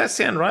 books. Does that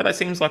sound right? That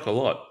seems like a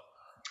lot.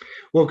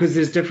 Well, because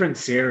there's different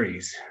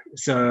series.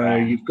 So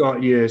Right. you've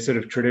got your sort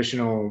of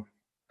traditional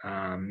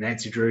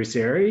Nancy Drew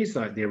series,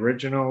 like the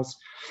originals.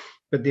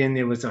 But then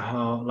there was there's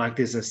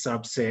a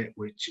subset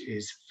which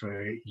is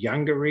for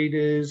younger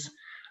readers.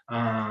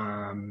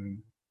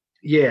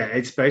 Yeah,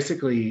 it's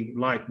basically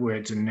like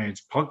Words and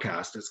Nerds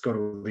podcast. It's got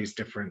all these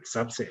different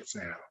subsets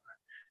now.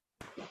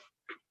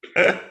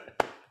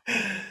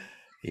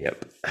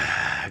 Yep.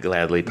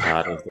 Gladly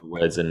part of the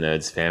Words and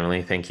Nerds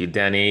family. Thank you,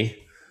 Danny,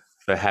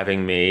 for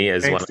having me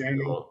as one Thanks, of Danny.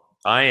 your.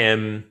 I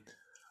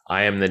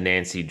am the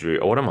Nancy Drew.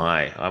 Or what am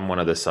I? I'm one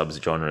of the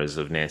subgenres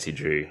of Nancy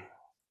Drew.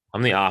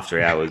 I'm the after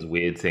hours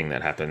weird thing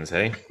that happens,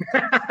 hey?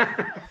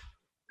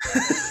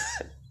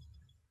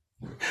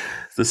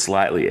 It's the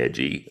slightly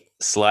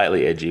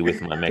edgy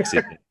with my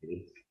Mexican.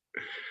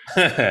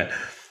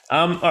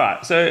 All right.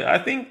 So are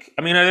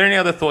there any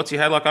other thoughts you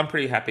had? Like, I'm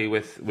pretty happy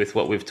with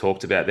what we've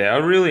talked about there. I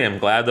really am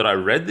glad that I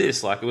read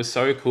this. Like, it was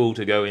so cool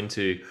to go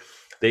into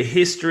the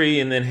history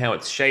and then how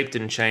it's shaped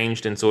and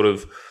changed and sort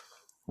of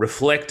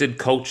reflected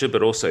culture,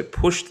 but also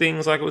pushed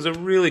things. Like, it was a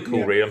really cool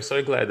Yeah. read. I'm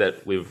so glad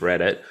that we've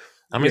read it.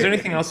 Is there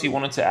anything else you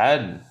wanted to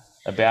add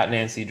about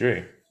Nancy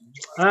Drew?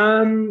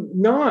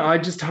 No, I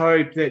just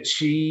hope that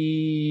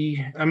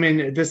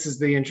this is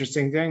the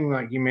interesting thing,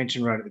 like you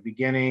mentioned right at the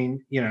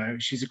beginning,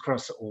 she's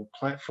across all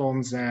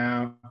platforms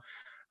now.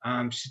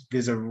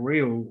 There's a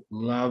real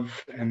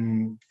love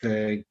in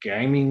the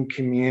gaming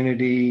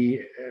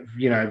community,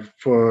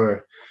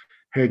 for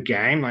her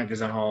game. Like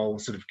there's a whole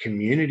sort of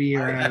community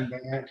around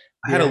that.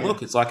 I had a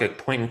look. It's like a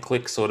point and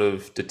click sort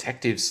of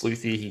detective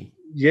sleuthy,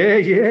 Yeah.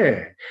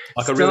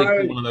 like a really So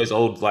cool one of those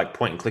old like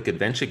point and click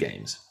adventure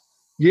games.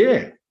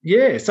 yeah.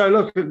 So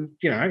look,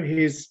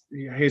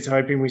 here's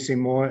hoping we see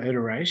more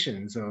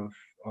iterations of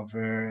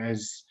her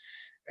as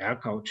our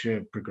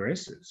culture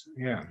progresses.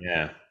 Yeah.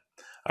 Yeah.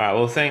 All right.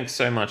 Well, thanks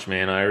so much,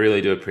 man. I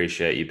really do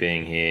appreciate you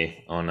being here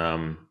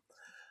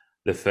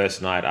the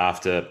first night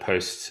after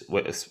post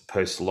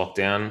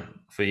lockdown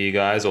for you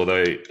guys.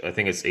 Although I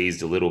think it's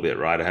eased a little bit,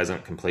 right? It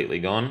hasn't completely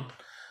gone.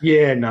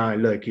 Yeah, no,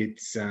 look,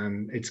 it's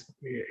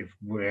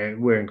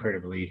we're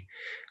incredibly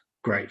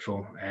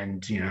grateful,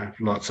 and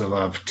lots of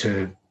love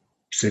to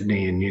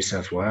Sydney and New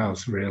South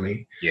Wales,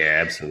 really.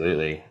 Yeah,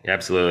 absolutely,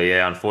 absolutely.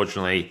 Yeah,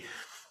 unfortunately,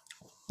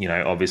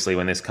 obviously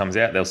when this comes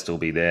out, they'll still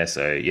be there.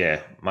 So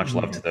yeah, much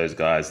love to Yeah. those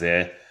guys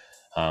there,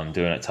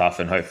 doing it tough,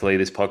 and hopefully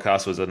this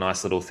podcast was a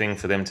nice little thing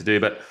for them to do.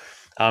 But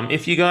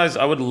if you guys,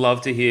 I would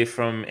love to hear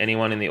from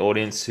anyone in the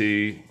audience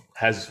who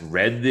has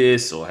read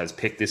this or has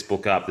picked this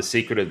book up, The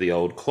Secret of the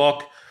Old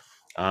Clock,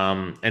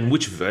 and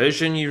which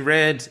version you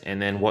read,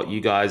 and then what you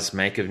guys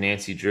make of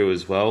Nancy Drew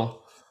as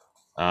well.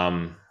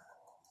 Um,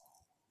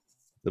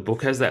 the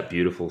book has that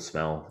beautiful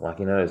smell, like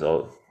those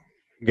old.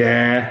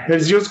 Yeah.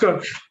 Has yours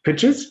got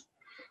pictures?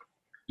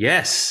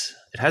 Yes,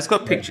 it has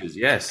got Yeah. pictures.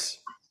 Yes,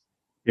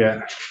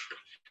 Yeah.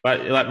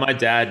 but like my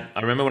dad, I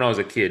remember when I was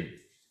a kid.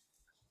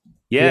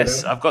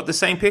 Yes, Yeah. I've got the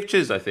same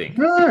pictures. I think.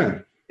 Ah.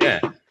 Yeah.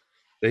 So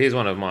here's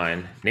one of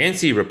mine.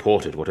 Nancy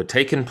reported what had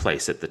taken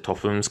place at the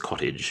Tophams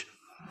cottage.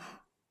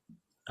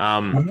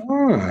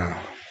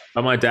 Ah.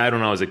 But my dad,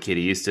 when I was a kid,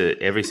 he used to,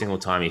 every single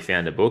time he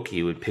found a book,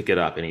 he would pick it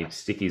up and he'd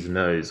stick his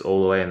nose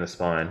all the way in the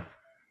spine.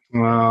 He'd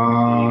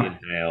Ah.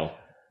 inhale.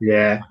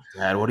 Yeah.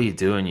 Dad, what are you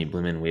doing, you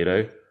blooming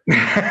weirdo?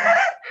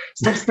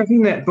 Stop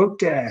studying that book,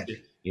 Dad.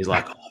 He's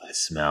like, oh, that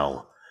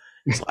smell.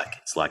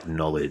 It's like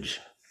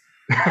knowledge.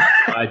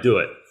 I do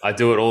it. I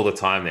do it all the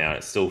time now.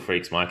 It still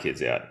freaks my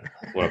kids out.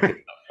 What I picked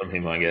up from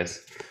him, I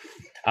guess.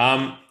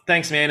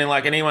 Thanks, man. And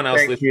like anyone else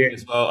Thank listening you.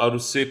 as well, I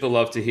would super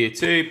love to hear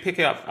too. Pick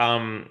up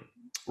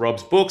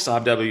Rob's books,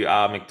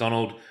 RWR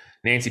McDonald,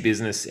 Nancy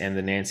Business, and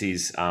the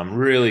Nancy's.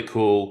 Really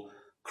cool,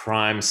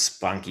 crime,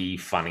 spunky,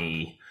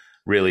 funny,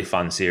 really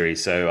fun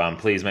series. So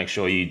please make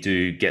sure you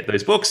do get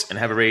those books and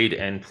have a read.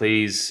 And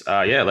please,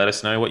 let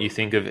us know what you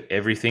think of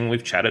everything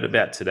we've chatted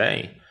about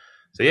today.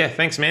 So yeah,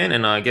 thanks, man.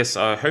 And I guess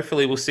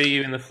hopefully we'll see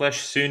you in the flesh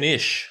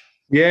soonish.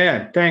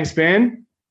 Yeah. Thanks, Ben.